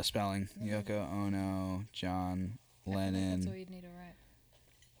at spelling. Yoko Ono, John Lennon. That's all you'd need to write.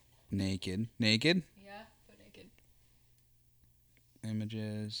 Naked. Yeah, put naked.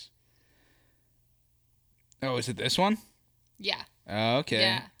 Images. Oh, is it this one? Yeah. Oh, okay.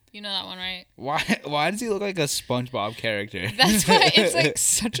 Yeah, you know that one, right? Why does he look like a SpongeBob character? That's why it's like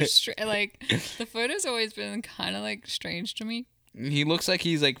such a like the photo's always been kind of like strange to me. He looks like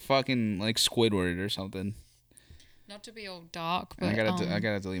he's like fucking like Squidward or something. Not to be all dark, but I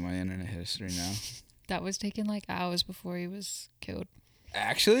gotta delete my internet history now. that was taken like hours before he was killed.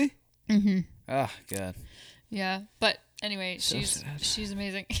 Actually? Mm-hmm. Oh god. Yeah, but anyway, So she's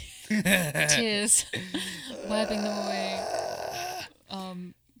amazing. Tears, wiping them away.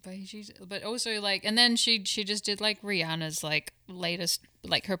 But also like, and then she just did like Rihanna's like latest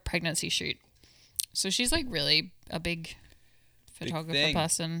like her pregnancy shoot. So she's like really a big photographer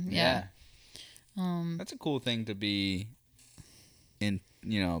person. Yeah. That's a cool thing to be in.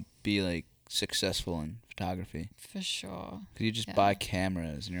 Be like successful in photography. For sure. Cause you just buy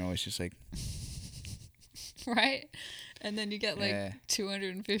cameras and you're always just like. Right? And then you get like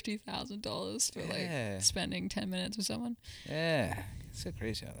 $250,000 for like spending 10 minutes with someone. Yeah. It's so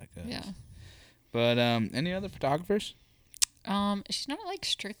crazy how that goes. Yeah. But any other photographers? She's not like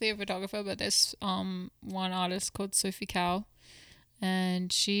strictly a photographer, but there's one artist called Sophie Cow,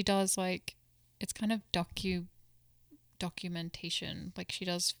 and she does like it's kind of documentation. Like she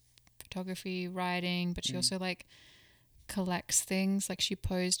does photography, writing, but she also like collects things. Like she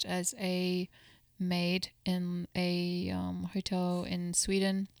posed as a maid in a hotel in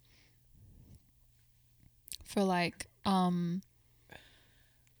Sweden for like 3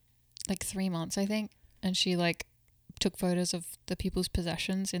 months, I think, and she like took photos of the people's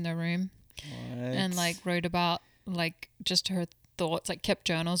possessions in their room. What? And like wrote about like just her thoughts, like kept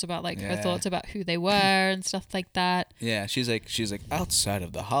journals about like her thoughts about who they were and stuff like that. Yeah, she's like outside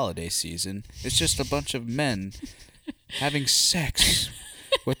of the holiday season, it's just a bunch of men having sex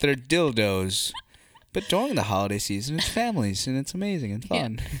with their dildos. But during the holiday season, it's families, and it's amazing and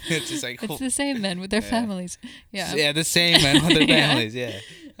fun. Yeah. It's just like... It's the same men with their families. Yeah. Yeah, the same men with their families, yeah.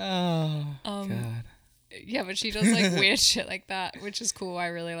 Oh, God. Yeah, but she does, like, weird shit like that, which is cool. I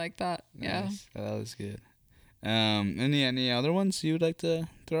really like that. Nice. Yeah. Oh, that was good. Any other ones you would like to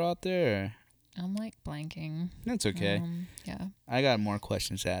throw out there? Or? I'm, like, blanking. That's okay. Yeah. I got more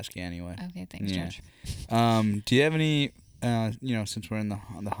questions to ask you anyway. Okay, thanks, George. Do you have any... since we're in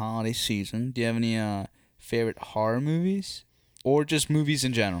the holiday season, do you have any favorite horror movies, or just movies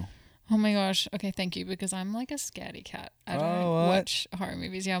in general? Oh my gosh. Okay, thank you, because I'm like a scaredy cat. I don't watch horror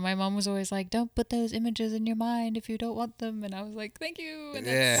movies. Yeah, my mom was always like, "Don't put those images in your mind if you don't want them," and I was like, "Thank you." And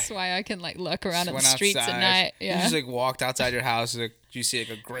that's why I can like lurk around in the streets at night. Yeah, you just like walked outside your house, like you see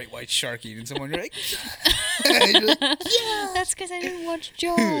like a great white shark eating someone. You're like, yeah, that's because I didn't watch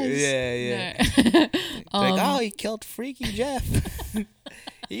Jaws. Yeah. No. Like, oh, he killed Freaky Jeff.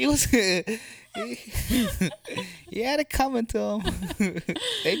 He was. He had it coming to him.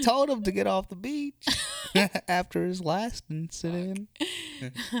 They told him to get off the beach after his last incident.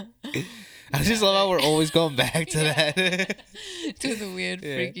 I just love how we're always going back to that. To the weird,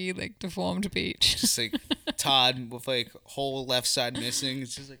 freaky, like deformed beach. Just like Todd with like whole left side missing.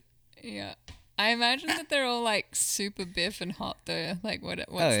 It's just like. Yeah. I imagine that they're all like super biff and hot though. Like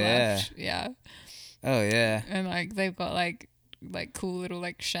what's left. Yeah. Oh yeah. And like they've got like cool little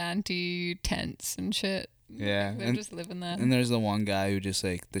like shanty tents and shit. Yeah. They're just living there. And there's the one guy who just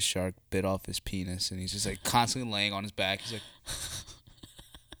like the shark bit off his penis and he's just like constantly laying on his back.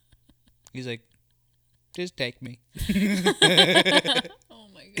 He's like, just take me. Oh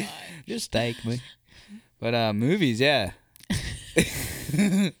my god. Just take me. But movies, yeah.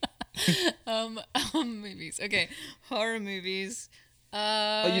 Movies. Okay. Horror movies.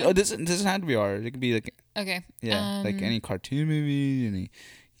 It doesn't have to be horror. It could be like like any cartoon movies, any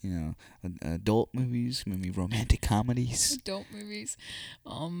adult movies, maybe romantic comedies. Adult movies.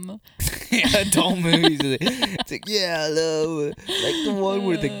 Adult movies. It's like I love like the one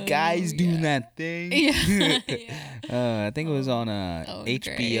where the guy's doing that thing. Yeah. I think it was on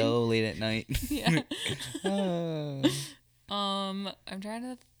HBO late at night. Yeah. I'm trying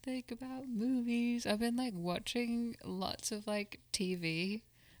to think about movies. I've been like watching lots of like TV.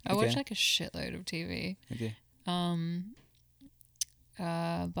 I watch like a shitload of TV. Okay.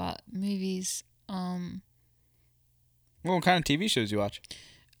 But movies. What kind of TV shows you watch?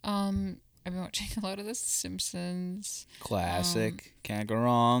 I've been watching a lot of The Simpsons. Classic. Can't go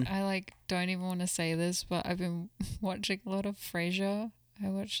wrong. I don't even want to say this, but I've been watching a lot of Frasier. I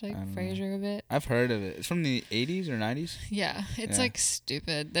watch Frasier a bit. I've heard of it. It's from the 80s or 90s? Yeah, it's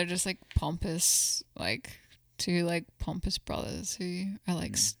stupid. They're just pompous, two pompous brothers who are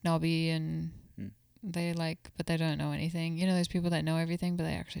snobby and they but they don't know anything. You know those people that know everything but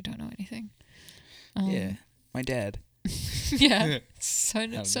they actually don't know anything. Yeah, my dad. Yeah, so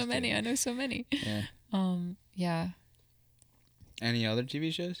many. I know so many. Yeah. Yeah. Any other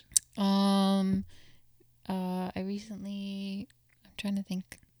TV shows? I recently, I'm trying to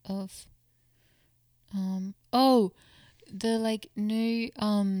think of, the new,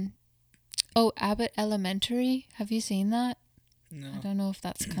 Abbott Elementary. Have you seen that? No. I don't know if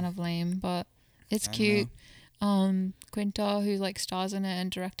that's kind of lame, but it's cute. Quinta, who stars in it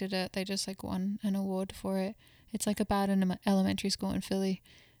and directed it, they just won an award for it. It's about an elementary school in Philly,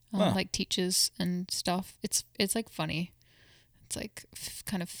 teachers and stuff. It's funny. It's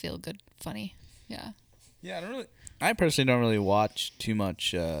kind of feel good funny. Yeah. Yeah, I personally don't really watch too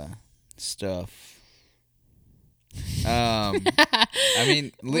much stuff. I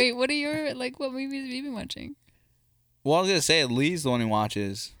mean, wait, what are your what movies have you been watching? Well, I was gonna say Lee's the one who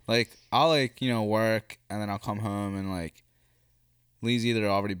watches. I'll work and then I'll come home and Lee's either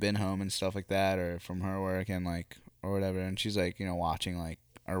already been home and stuff like that or from her work and or whatever, and she's watching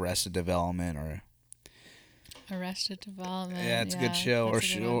Arrested Development or Arrested Development. Yeah, it's a good show. Or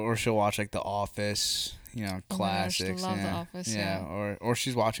she'll watch The Office, classics. Oh my gosh, I love The Office. Yeah. Or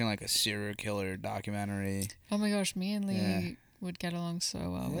she's watching a serial killer documentary. Oh my gosh, me and Lee would get along so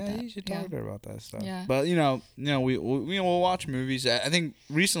well with that. Yeah, you should talk to her about that stuff. Yeah. But we'll watch movies. I think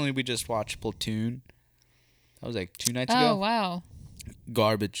recently we just watched Platoon. That was 2 nights ago. Oh wow.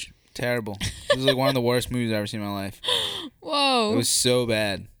 Garbage. Terrible. This is one of the worst movies I've ever seen in my life. Whoa. It was so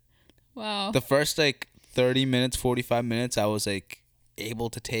bad. Wow. The first 30 minutes, 45 minutes, I was able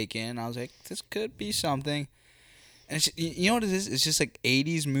to take in. I was this could be something. And it's, you know what it is? It's just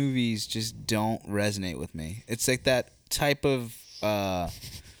 80s movies just don't resonate with me. It's that type of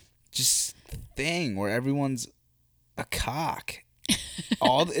just thing where everyone's a cock.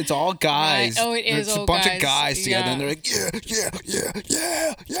 It's all guys. Right. Oh, it is it's all a bunch guys. of guys together, Yeah. and they're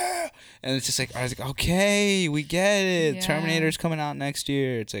yeah. And it's just I was okay, we get it. Yeah. Terminator's coming out next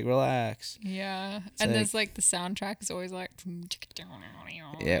year. It's relax. Yeah. It's and there's the soundtrack is always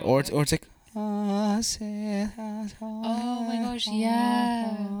yeah, or it's oh my gosh,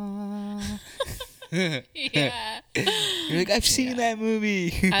 yeah. Yeah. You're I've seen that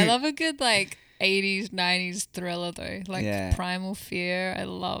movie. I love a good 80s, 90s thriller though. Yeah. Primal Fear. I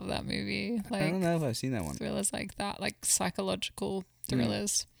love that movie. I don't know if I've seen that one. Thrillers like that, psychological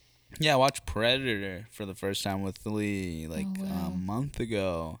thrillers. Yeah, I watched Predator for the first time with Lee wow. a month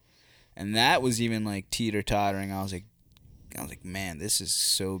ago. And that was even teeter-tottering. I was man, this is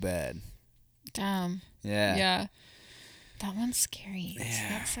so bad. Damn. Yeah. Yeah. That one's scary.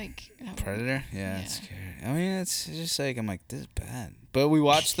 Yeah. That's Predator? Yeah, it's scary. I mean, it's just I'm this is bad. But we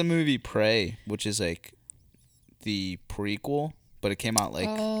watched the movie Prey, which is the prequel, but it came out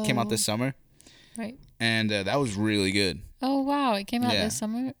this summer. Right. And that was really good. Oh wow, it came out this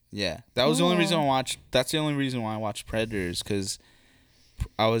summer? Yeah. That was the only reason that's the only reason why I watched Predators, cuz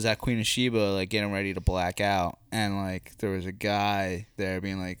I was at Queen of Sheba getting ready to black out, and there was a guy there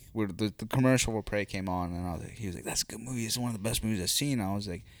being where the commercial for Prey came on, and he was that's a good movie, it's one of the best movies I've seen. I was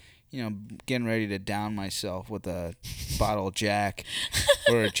getting ready to down myself with a bottle of Jack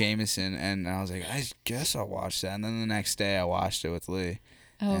or a Jameson, and I was I guess I'll watch that. And then the next day I watched it with Lee.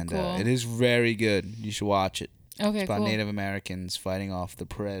 Oh, and cool. It is very good. You should watch it. Okay, it's about cool. Native Americans fighting off the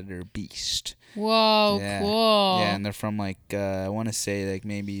predator beast. Whoa, Yeah. cool. Yeah, and they're from I want to say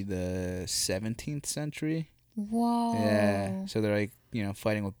maybe the 17th century. Whoa. Yeah. So they're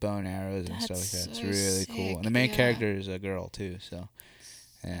fighting with bow and arrows and stuff like that. It's really cool. And the main character is a girl too, so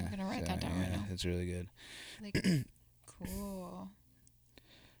yeah. I'm gonna write that down right now. It's really good. Cool.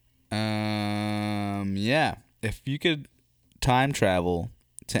 Yeah. If you could time travel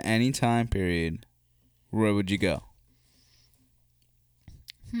to any time period, where would you go?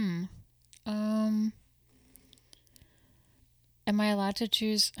 Am I allowed to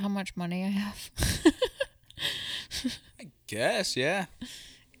choose how much money I have? I guess, yeah.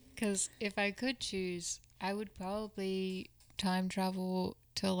 Because if I could choose, I would probably time travel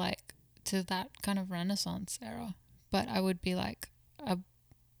to to that kind of Renaissance era. But I would be a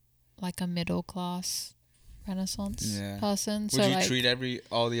middle class Renaissance person. Would you treat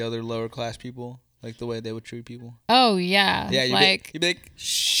all the other lower class people Like the way they would treat people? Oh, yeah. Yeah, like, you'd be like,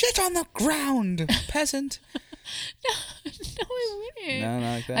 shit on the ground, peasant. no, I wouldn't. No,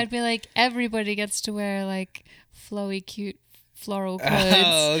 not like that. I'd be like, everybody gets to wear like flowy, cute floral clothes.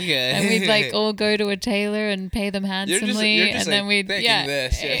 Oh, okay. And we'd like all go to a tailor and pay them handsomely, you're just and then we'd this.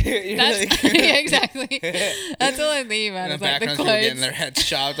 You're that's like- yeah, exactly. That's all I think about. In the Is like the background, people getting clothes. their heads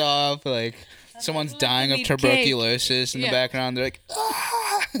chopped off. Like someone's dying of We'd cake. tuberculosis in the Yeah. background. They're like,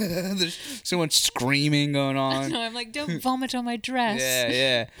 ah! There's so much screaming going on. No, I'm like, don't vomit on my dress.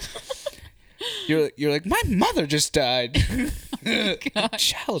 Yeah. You're like, my mother just died.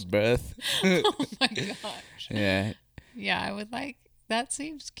 Childbirth. Oh my gosh. Yeah. Yeah, I would like. That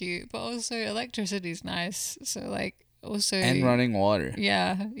seems cute, but also electricity's nice. So like, also And running water.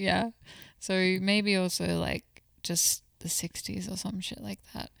 Yeah. So maybe also like just the 60s or some shit like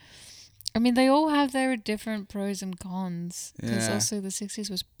that. I mean, they all have their different pros and cons. Because Yeah. also the 60s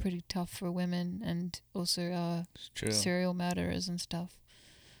was pretty tough for women and also It's true. serial murderers and stuff.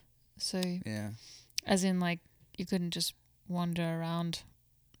 So, Yeah. as in like, you couldn't just wander around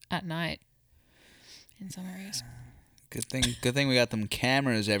at night in some areas. Good thing we got them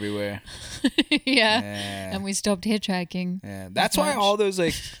cameras everywhere. Yeah. Yeah. And we stopped hitchhiking. Yeah. That's why much. all those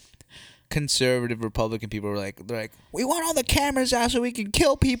like conservative Republican people were like, we want all the cameras out so we can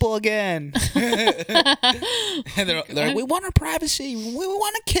kill people again. And they're like, we want our privacy. We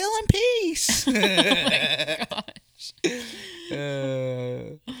want to kill in peace.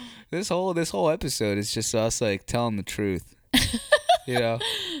 This whole episode is just us like telling the truth. You know,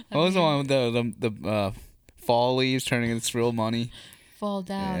 what was the one with the fall leaves turning into real money? Fall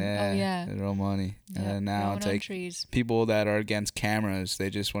down. Oh, yeah. the real money. Yeah, And now growing it's on like trees. people that are against cameras, they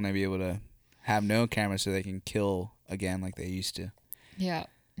just want to be able to have no cameras so they can kill again like they used to. Yeah.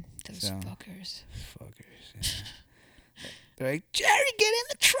 Those So. fuckers. Yeah. They're like, Jerry, get in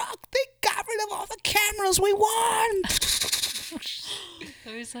the truck. They got rid of all the cameras we want.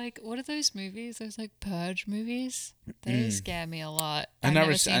 Those like, what are those movies? Those like purge movies? They scare me a lot. I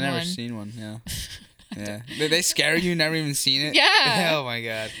never seen one. Yeah. Yeah. They scare you, never even seen it? Yeah. Oh my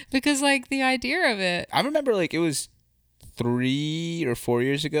God. Because like the idea of it. I remember like it was 3 or 4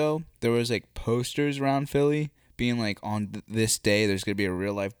 years ago, there was like posters around Philly being like, on this day there's gonna be a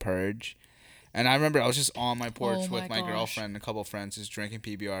real life purge. And I remember I was just on my porch Oh with my my gosh. girlfriend and a couple of friends just drinking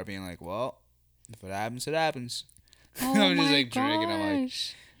PBR, being like, well, if it happens, it happens. Oh I'm just my like drinking. I'm like,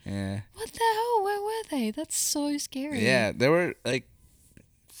 gosh. yeah. What the hell? Where were they? That's so scary. Yeah, there were like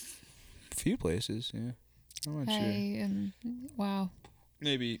a few places, yeah. I'm not sure. Wow.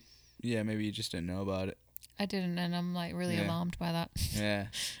 Maybe you just didn't know about it. I didn't, and I'm like really Yeah. alarmed by that. Yeah.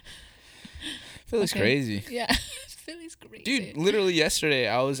 Philly's Okay. crazy. Yeah. Philly's crazy. Dude, literally yesterday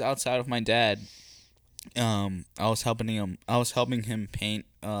I was outside with my dad. I was helping him paint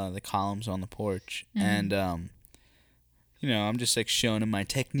the columns on the porch. Mhm. And you know, I'm just like showing him my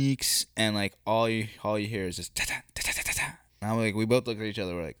techniques, and like all you hear is just ta ta ta ta ta ta. And I'm like, we both look at each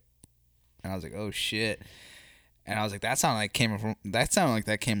other, we're like, and I was like, oh shit. And I was like, that sounded like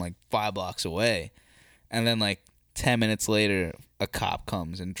that came like 5 blocks away. And then like 10 minutes later, a cop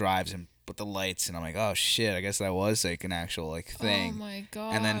comes and drives him with the lights, and I'm like, oh shit, I guess that was like an actual like thing. Oh my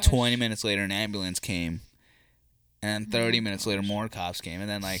god. And then 20 minutes later, an ambulance came. And 30 minutes later, more cops came. And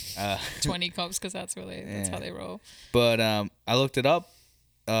then like 20 cops, because that's how they roll. But I looked it up.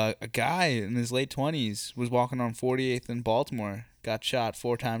 A guy in his late 20s was walking on 48th in Baltimore, got shot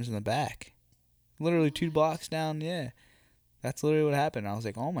 4 times in the back. Literally 2 blocks down, yeah. That's literally what happened. I was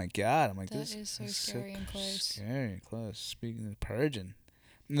like, oh my God. I'm like, That this is so is scary and close. Scary and close. Speaking of purging.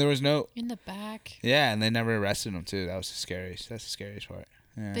 And there was no... In the back. Yeah, and they never arrested him, too. That's the scariest part.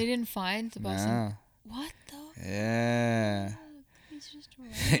 Yeah. They didn't find the person. No. What the? Yeah. fuck? He's just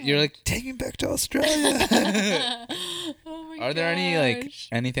around. You're like, take me back to Australia. Oh my Are there any like gosh.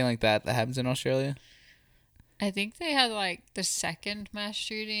 anything like that happens in Australia? I think they had like the second mass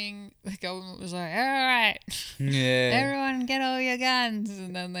shooting. The government was like, all right, Yeah. everyone get all your guns.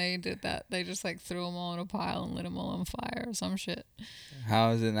 And then they did that. They just like threw them all in a pile and lit them all on fire or some shit.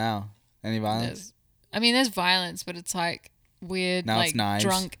 How is it now? Any violence? There's violence, but it's like weird, Now it's like knives.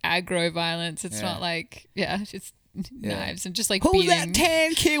 drunk aggro violence. It's Yeah. not like, it's Yeah. knives and just like Who's beating. that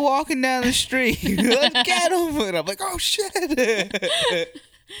tan kid walking down the street? Let's get him. And I'm like, oh shit.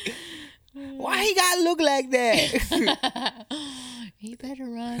 Why he gotta look like that? He better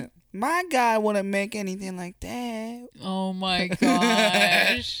run. My guy wouldn't make anything like that. Oh my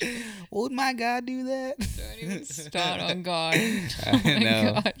gosh. Would my guy do that? Don't even start on God. I my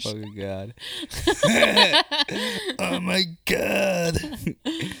know. gosh. Fucking God. Oh my God.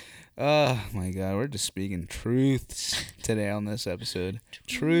 Oh my God. We're just speaking truths today on this episode.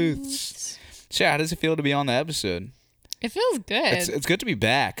 Truths. Shay, how does it feel to be on the episode? It feels good. It's good to be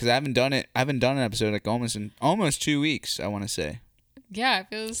back because I haven't done it. I haven't done an episode like almost 2 weeks. I want to say. Yeah, it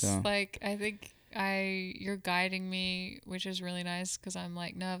feels So. like I think you're guiding me, which is really nice because I'm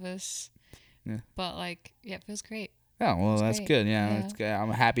like nervous. Yeah. But like, yeah, it feels great. Oh well, It's that's great. good. Yeah, Yeah. that's good. I'm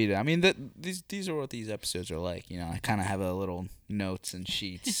happy to. I mean, these are what these episodes are like. You know, I kind of have a little notes and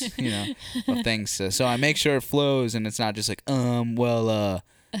sheets. Of things. So I make sure it flows and it's not just like I'm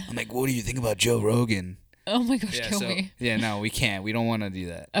like, what do you think about Joe Rogan? Oh my gosh, kill me. Yeah, no, we can't. We don't want to do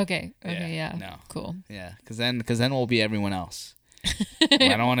that. Okay, yeah. No. Cool. Yeah, because then we'll be everyone else. I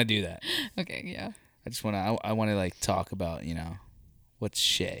don't want to do that. Okay, yeah. I just want to. I want to like talk about what's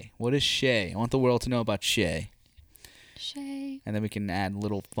Shay. What is Shay? I want the world to know about Shay. Shay. And then we can add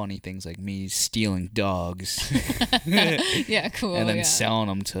little funny things like me stealing dogs. Yeah, cool. And then yeah. selling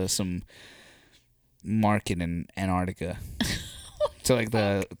them to some market in Antarctica. To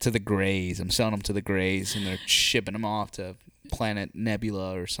the Greys. I'm selling them to the Greys, and they're shipping them off to planet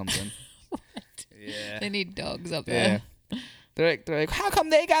Nebula or something. Yeah. They need dogs up Yeah. there. They're like, how come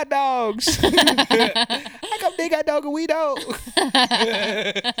they got dogs? How come they got dogs and we don't?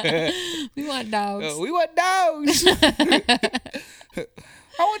 We want dogs. We want dogs. I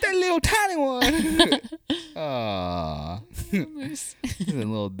want that little tiny one. Aww. Moose. A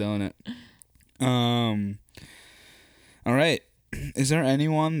little donut. All right. Is there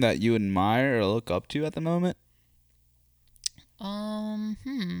anyone that you admire or look up to at the moment? Well,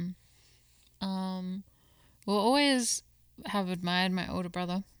 always have admired my older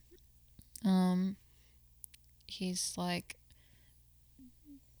brother. He's like,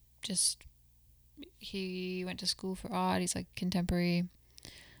 he went to school for art. He's like contemporary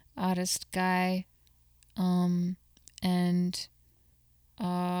artist guy.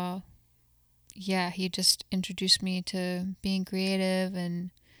 He just introduced me to being creative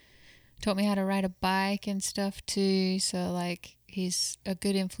and taught me how to ride a bike and stuff too. So like he's a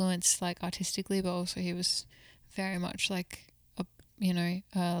good influence like artistically, but also he was very much like a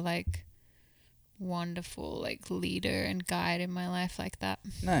like wonderful like leader and guide in my life like that.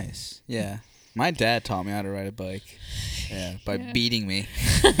 Nice. Yeah. My dad taught me how to ride a bike. Yeah, by beating me.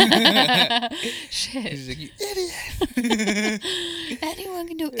 Shit. He's like, you idiot. Anyone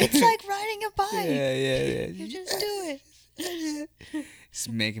can do it. It's like riding a bike. Yeah. You just do it. He's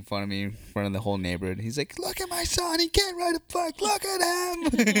making fun of me in front of the whole neighborhood. He's like, look at my son. He can't ride a bike. Look at him.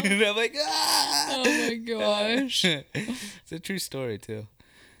 And I'm like, ah. Oh my gosh. It's a true story, too.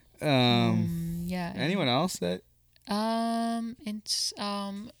 Yeah. Anyone else that... It's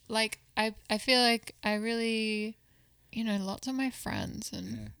like I feel like I really, lots of my friends,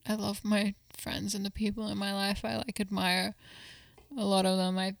 and I love my friends and the people in my life. I like admire a lot of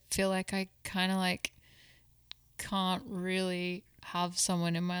them. I feel like I kind of like can't really have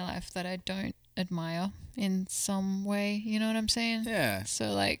someone in my life that I don't admire in some way. You know what I'm saying? Yeah.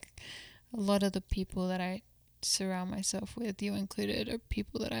 So like a lot of the people that I surround myself with, you included, are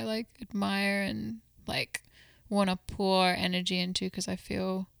people that I like admire and like want to pour energy into because I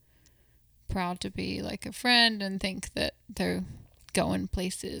feel proud to be like a friend and think that they're going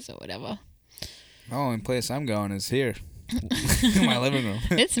places or whatever. The only place I'm going is here. In my living room.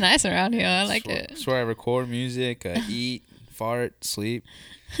 It's nice around here. I like it. It's where I record music, eat, fart, sleep.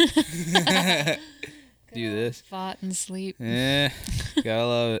 Do this. Fart and sleep. Yeah, gotta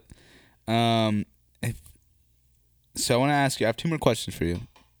love it. So I want to ask you, I have 2 more questions for you,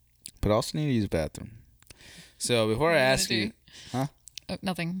 but I also need to use the bathroom. So before I ask you... Huh? Oh,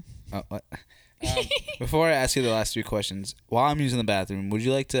 nothing. Oh, what? Before I ask you the last 3 questions, while I'm using the bathroom, would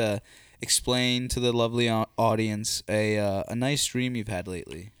you like to explain to the lovely audience a nice dream you've had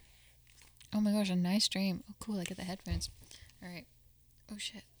lately? Oh my gosh, a nice dream. Oh, cool. I get the headphones. All right. Oh,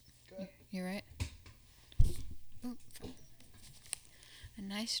 shit. You're right. Ooh. A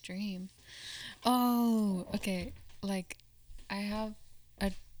nice dream. Oh, okay. Like, I have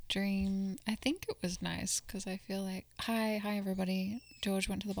a dream. I think it was nice because I feel like... Hi, everybody. George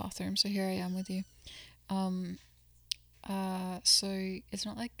went to the bathroom, so here I am with you. So it's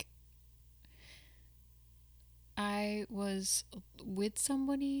not like... I was with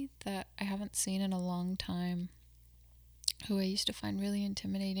somebody that I haven't seen in a long time, who I used to find really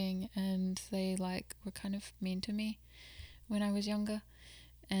intimidating, and they like were kind of mean to me when I was younger,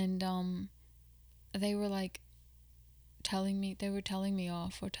 and they were like telling me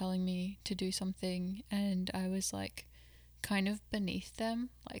off or telling me to do something, and I was like kind of beneath them.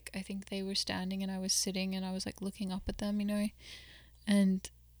 Like I think they were standing and I was sitting, and I was like looking up at them, and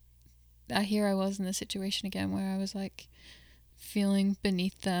here I was in the situation again where I was like feeling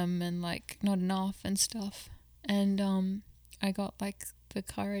beneath them and like not enough and stuff, and I got like the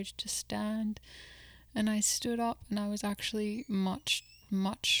courage to stand. And I stood up, and I was actually much,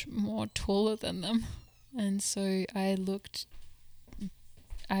 much more taller than them. And so I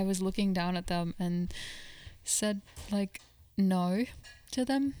was looking down at them and said, like, no to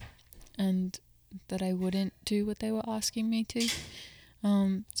them, and that I wouldn't do what they were asking me to.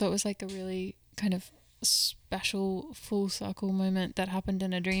 So it was like a really kind of special full circle moment that happened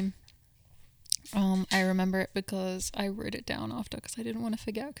in a dream. I remember it because I wrote it down after, because I didn't want to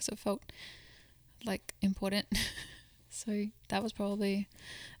forget, because it felt like important. So that was probably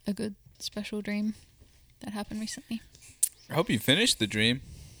a good special dream that happened recently. I hope you finished the dream.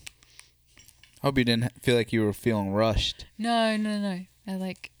 Hope you didn't feel like you were feeling rushed. No.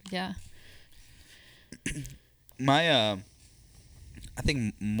 Yeah. I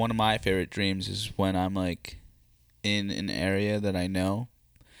think one of my favorite dreams is when I'm like in an area that I know,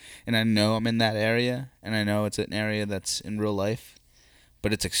 and I know I'm in that area, and I know it's an area that's in real life,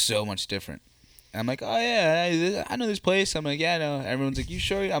 but it's like so much different. And I'm like, oh yeah, I know this place. I'm like, yeah, I know. Everyone's like, you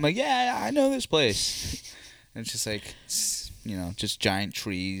sure? I'm like, yeah, I know this place. And it's just like, just giant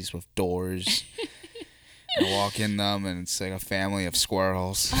trees with doors. I walk in them, and it's like a family of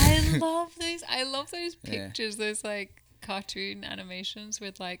squirrels. I love those Yeah. pictures, those like cartoon animations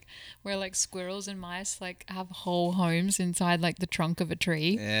with like where like squirrels and mice like have whole homes inside like the trunk of a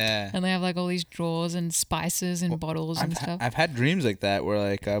tree. Yeah. And they have like all these drawers and spices and bottles and stuff. I've had dreams like that where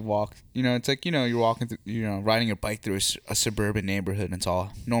like I've walked, it's like, you're walking through, riding your bike through a suburban neighborhood, and it's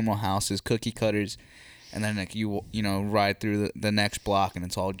all normal houses, cookie cutters. And then like you ride through the next block, and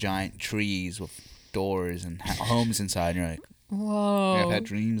it's all giant trees with doors and homes inside. And you're like, whoa. yeah, I've had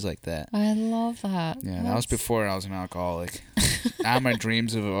dreams like that. I love that. Yeah, that was before I was an alcoholic. Now my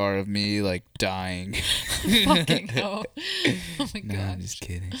dreams are of me like dying. Fucking hell. Oh my god. No, I'm just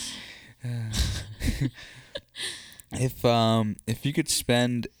kidding. If you could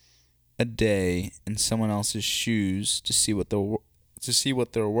spend a day in someone else's shoes to see what their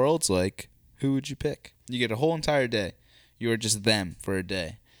world's like, who would you pick? You get a whole entire day. You are just them for a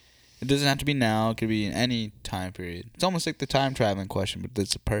day. It doesn't have to be now. It could be in any time period. It's almost like the time traveling question, but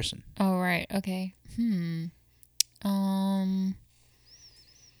it's a person. Oh, right. Okay.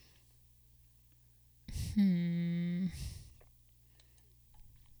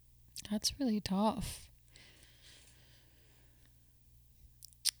 That's really tough.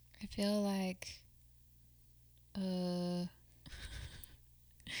 I feel like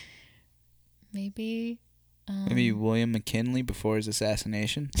maybe William McKinley before his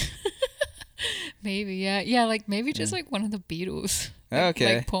assassination. Maybe, yeah, like maybe just like one of the Beatles.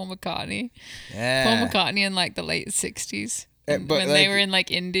 Okay. Like Paul McCartney. Yeah. Paul McCartney in like the late 60s. But when like, they were in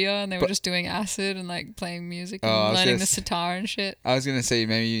like India, and they were just doing acid and like playing music and learning the sitar and shit. I was gonna say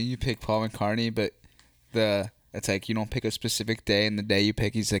maybe you pick Paul McCartney, but it's like you don't pick a specific day, and the day you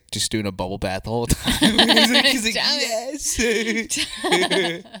pick, he's like just doing a bubble bath the whole time. he's like yes. He's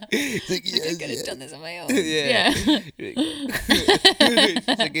like yes. I could have done this on my own. Yeah.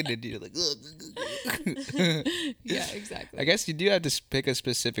 It's like in India, like. Yeah, exactly. I guess you do have to pick a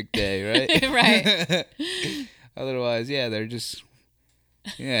specific day, right? Right. Otherwise, yeah, they're just.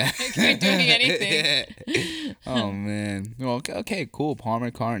 Yeah. They could be doing anything. Yeah. Oh man. Well, okay, cool. Paul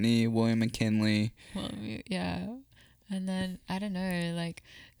McCartney, William McKinley. Well, yeah, and then I don't know, like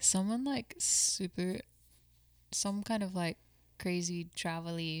someone like some kind of like crazy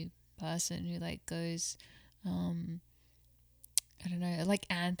travel-y person who like goes, I don't know, like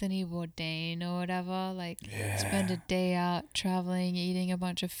Anthony Bourdain or whatever. Like spend a day out traveling, eating a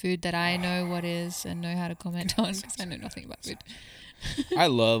bunch of food that I know what is and know how to comment on, because I know nothing about food. I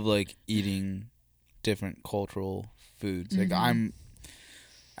love like eating different cultural foods. Like I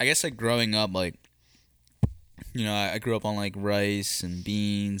guess like growing up, like I grew up on like rice and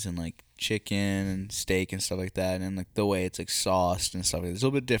beans and like chicken and steak and stuff like that, and like the way it's like sauced and stuff like that. It's a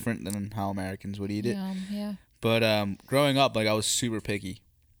little bit different than how Americans would eat it. Yeah. But growing up, like I was super picky.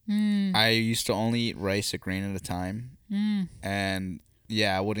 I used to only eat rice a grain at a time, and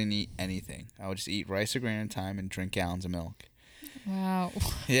I wouldn't eat anything. I would just eat rice a grain at a time and drink gallons of milk. Wow.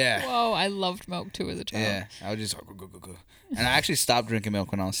 Yeah. Whoa, I loved milk too as a child. Yeah, I would just go. And I actually stopped drinking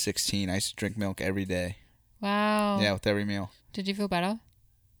milk when I was 16. I used to drink milk every day. Wow. Yeah, with every meal. Did you feel better?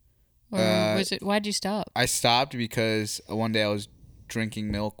 Or was it? Why'd you stop? I stopped because one day I was drinking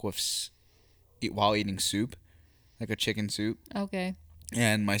milk while eating soup, like a chicken soup. Okay.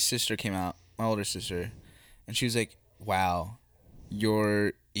 And my sister came out, my older sister, and she was like, "Wow,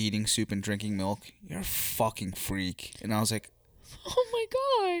 you're eating soup and drinking milk. You're a fucking freak." And I was like, Oh my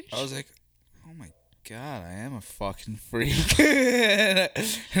gosh. "Oh my God, I am a fucking freak. And that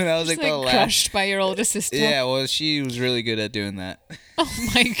was Just, like the last. crushed by your older sister. Yeah, well, she was really good at doing that. Oh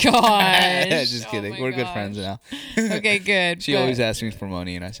my gosh. Just Oh kidding. my We're good gosh. friends now. Okay, good. She always asked me for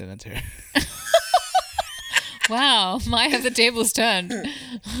money, and I sent it to her. Wow, my have the tables turned.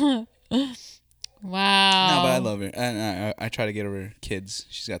 Wow. No, but I love her, and I try to get her kids.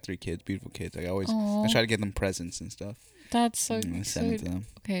 She's got 3 kids, beautiful kids. I Aw. try to get them presents and stuff. That's so And I send it so. to them.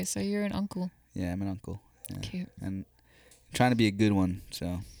 Okay, so you're an uncle. Yeah, I'm an uncle. Yeah. Cute. And I'm trying to be a good one,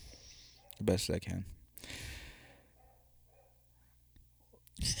 so the best I can.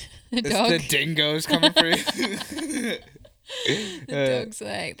 The dog. The dingo's coming for you. The dog's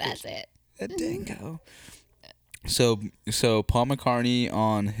like, that's it. A dingo. So Paul McCartney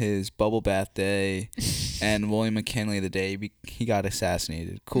on his bubble bath day, and William McKinley the day he got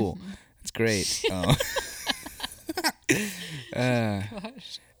assassinated. Cool, that's great.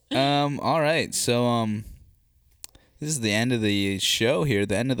 Gosh. All right. So this is the end of the show here,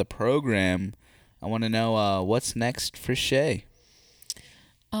 the end of the program. I want to know what's next for Shay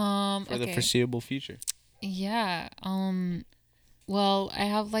for the Okay. foreseeable future. Yeah. Well, I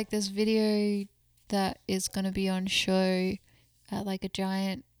have like this video that is gonna be on show at like a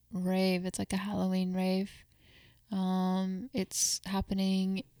giant rave. It's like a Halloween rave. It's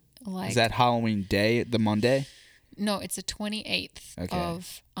happening like Is that Halloween day, the Monday? no, it's the 28th Okay.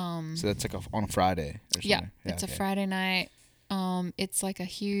 of So that's like on a Friday or something. yeah, it's okay. a Friday night. It's like a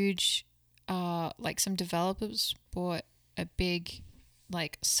huge like some developers bought a big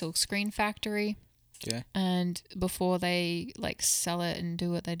like silkscreen factory. Okay. And before they like sell it and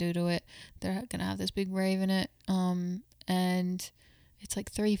do what they do to it, they're gonna have this big rave in it. And it's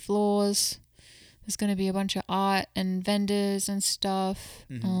like 3 floors. There's gonna be a bunch of art and vendors and stuff.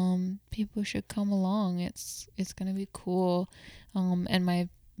 Mhm. People should come along. It's gonna be cool. And my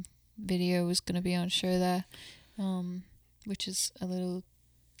video was gonna be on show there, which is a little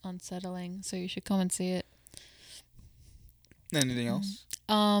unsettling. So you should come and see it. Anything else?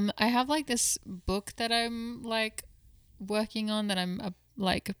 I have like this book that I'm like working on that I'm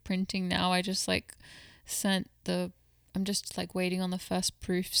like printing now. I just like I'm just like waiting on the first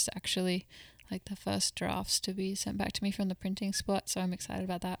proofs actually, like the first drafts to be sent back to me from the printing spot. So I'm excited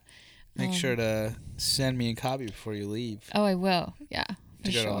about that. Make sure to send me a copy before you leave Oh, I will. Yeah, for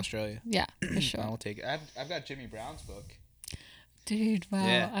to go to sure. Australia. Yeah, for I sure. will take it. I've got Jimmy Brown's book. Dude, wow.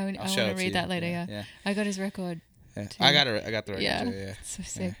 Yeah, I I'll want show to it to read you. that later. Yeah. Yeah. I got his record. Yeah. Too. I got the record Yeah. too. Yeah. So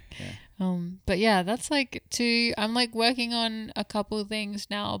sick. Yeah. But yeah, that's like I'm like working on a couple of things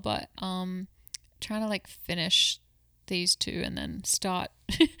now, but trying to like finish these 2 and then start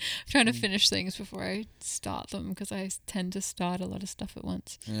trying to finish things before I start them because I tend to start a lot of stuff at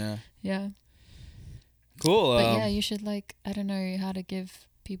once. Yeah. Yeah. Cool. But yeah, you should like, I don't know how to give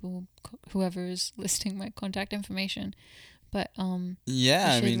people, whoever is listing my contact information, but yeah. you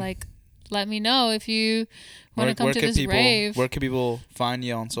I should mean, like let me know if you want to come where to could this people, rave. Where can people find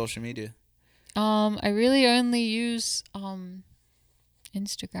you on social media? I really only use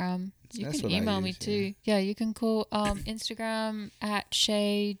Instagram. You That's can what I email me use, too. Yeah, you can call Instagram at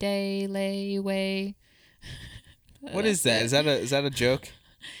Shay Day Lay Way. What is that? Is that a joke?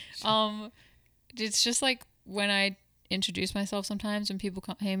 It's just like when I introduce myself sometimes and people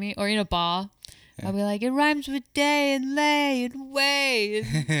can't hear me, or in a bar, Yeah. I'll be like, it rhymes with day and lay and way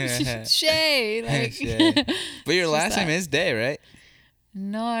and Shay. Like, Shay. But your It's just last name that. is Day, right?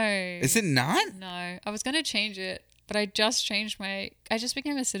 No. Is it not? No, I was gonna change it, but I just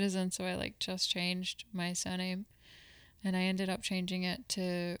became a citizen, so I like just changed my surname, and I ended up changing it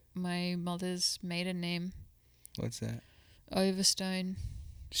to my mother's maiden name, What's that? Overstone.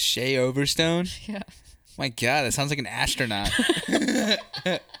 Shay Overstone? Yeah. My God, that sounds like an astronaut.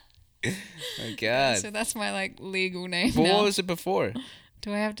 My God. So that's my like legal name But now. what was it before?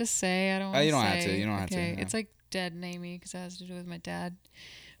 Do I have to say? I don't. Oh, Wanna you don't have say. to. You don't have to, Okay, no. it's like dead namey because it has to do with my dad,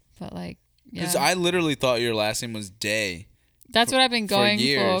 but like yeah. Because I literally thought your last name was Day. That's what I've been for going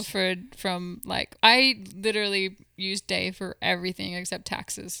years. from like I literally used Day for everything except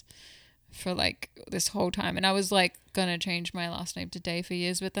taxes for like this whole time, and I was like gonna change my last name to Day for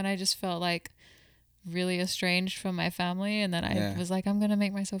years, but then I just felt like really estranged from my family, and then I Yeah. was like, I'm gonna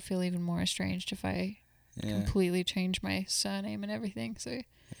make myself feel even more estranged if I Yeah. completely change my surname and everything. So,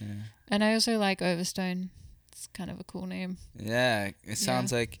 Yeah. and I also like Overstone. It's kind of a cool name. Yeah. It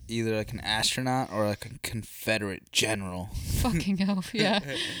sounds like either like an astronaut or like a Confederate general. Fucking hell, yeah,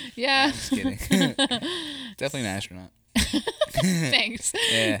 yeah. I'm just kidding. Definitely an astronaut. Thanks.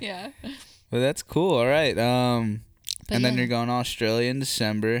 Yeah. Yeah. Well, that's cool. All right. But And then yeah. you're going to Australia in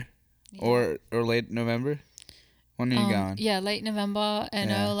December Yeah. or late November. When are you going? Yeah, late November, and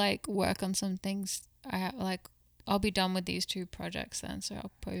Yeah. I'll like work on some things. I'll be done with these 2 projects then, so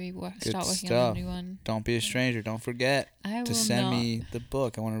I'll probably Good start working stuff. on a new one. Don't be a stranger. Don't forget I to will send not. me the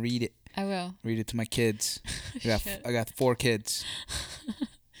book. I want to read it. I will. Read it to my kids. Shit. I got 4 kids.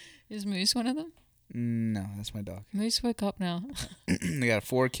 Is Moose one of them? No, that's my dog. Moose, wake up now. I got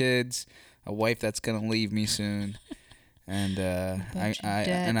 4 kids, a wife that's gonna leave me soon, and Bunch of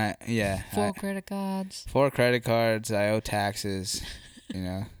debt. 4 credit cards. 4 credit cards. I owe taxes. You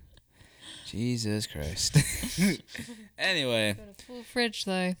know, Jesus Christ. Anyway, Got a full fridge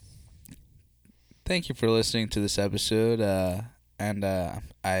though. thank you for listening to this episode. And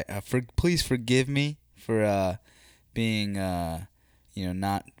please forgive me for being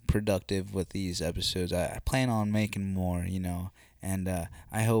not productive with these episodes. I plan on making more, and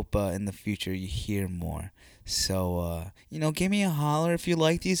I hope in the future you hear more. So give me a holler if you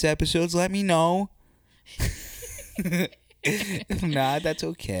like these episodes. Let me know. If not, that's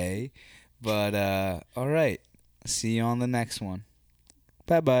okay. But all right, see you on the next one.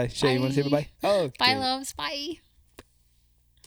 Bye bye. Shay, you want to say bye bye? Oh, Bye, loves. Bye.